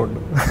సినిమాలు ఏవి చూడడు.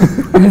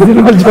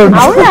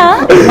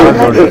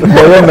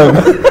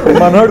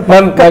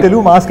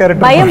 Telugu mass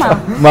character.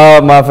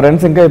 మా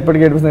ఫ్రెండ్స్ ఇంకా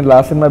ఇప్పటికీ ఏడిపిస్తుంది,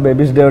 last cinema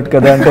baby's day out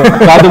కదా అంటే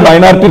కాదు,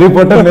 మైనారిటీ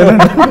రిపోర్టర్ లేదు.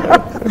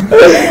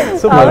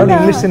 సో మనోడు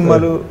ఇంగ్లీష్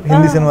సినిమాలు,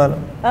 హిందీ సినిమాలు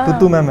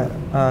తుత్తు మేమే,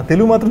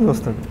 తెలుగు మాత్రం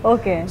చూస్తాడు.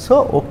 So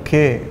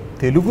okay,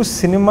 Telugu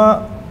cinema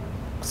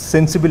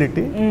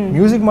sensibility,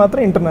 music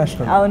మాత్రం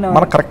ఇంటర్నేషనల్,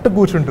 మనకు కరెక్ట్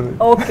కూర్చుంటుంది.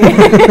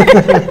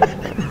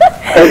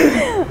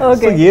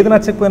 ఏది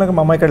నచ్చకపోయినా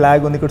మా అమ్మాయి ఇక్కడ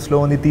లాగ్ ఉంది, ఇక్కడ స్లో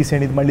ఉంది,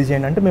 తీసేయండి, ఇది మళ్ళీ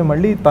చేయండి అంటే మేము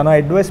మళ్ళీ తన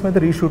అడ్వైస్ మీద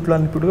రీషూట్లో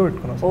అన్నిప్పుడుగా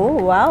పెట్టుకున్నాం.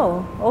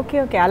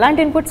 ఓకే, అలాంటి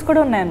ఇన్పుట్స్ కూడా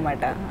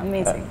ఉన్నాయన్నమాట.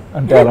 అమేజింగ్.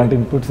 అంటే అలాంటి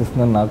ఇన్పుట్స్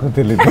ఇస్తున్నాను నాకు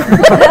తెలియదు,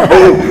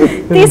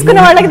 తీసుకున్న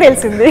వాళ్ళకి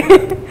తెలిసింది.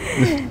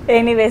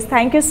 Anyways,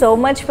 thank you so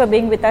much for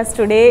being with us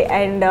today.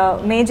 And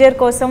major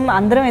కోసం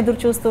అందరం ఎదురు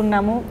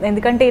చూస్తున్నాము,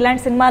 ఎందుకంటే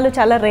ఇలాంటి సినిమాలు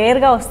చాలా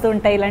రేర్గా వస్తూ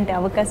ఉంటాయి, ఇలాంటి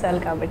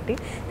అవకాశాలు. కాబట్టి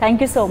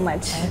thank you so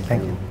much.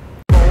 Thank you.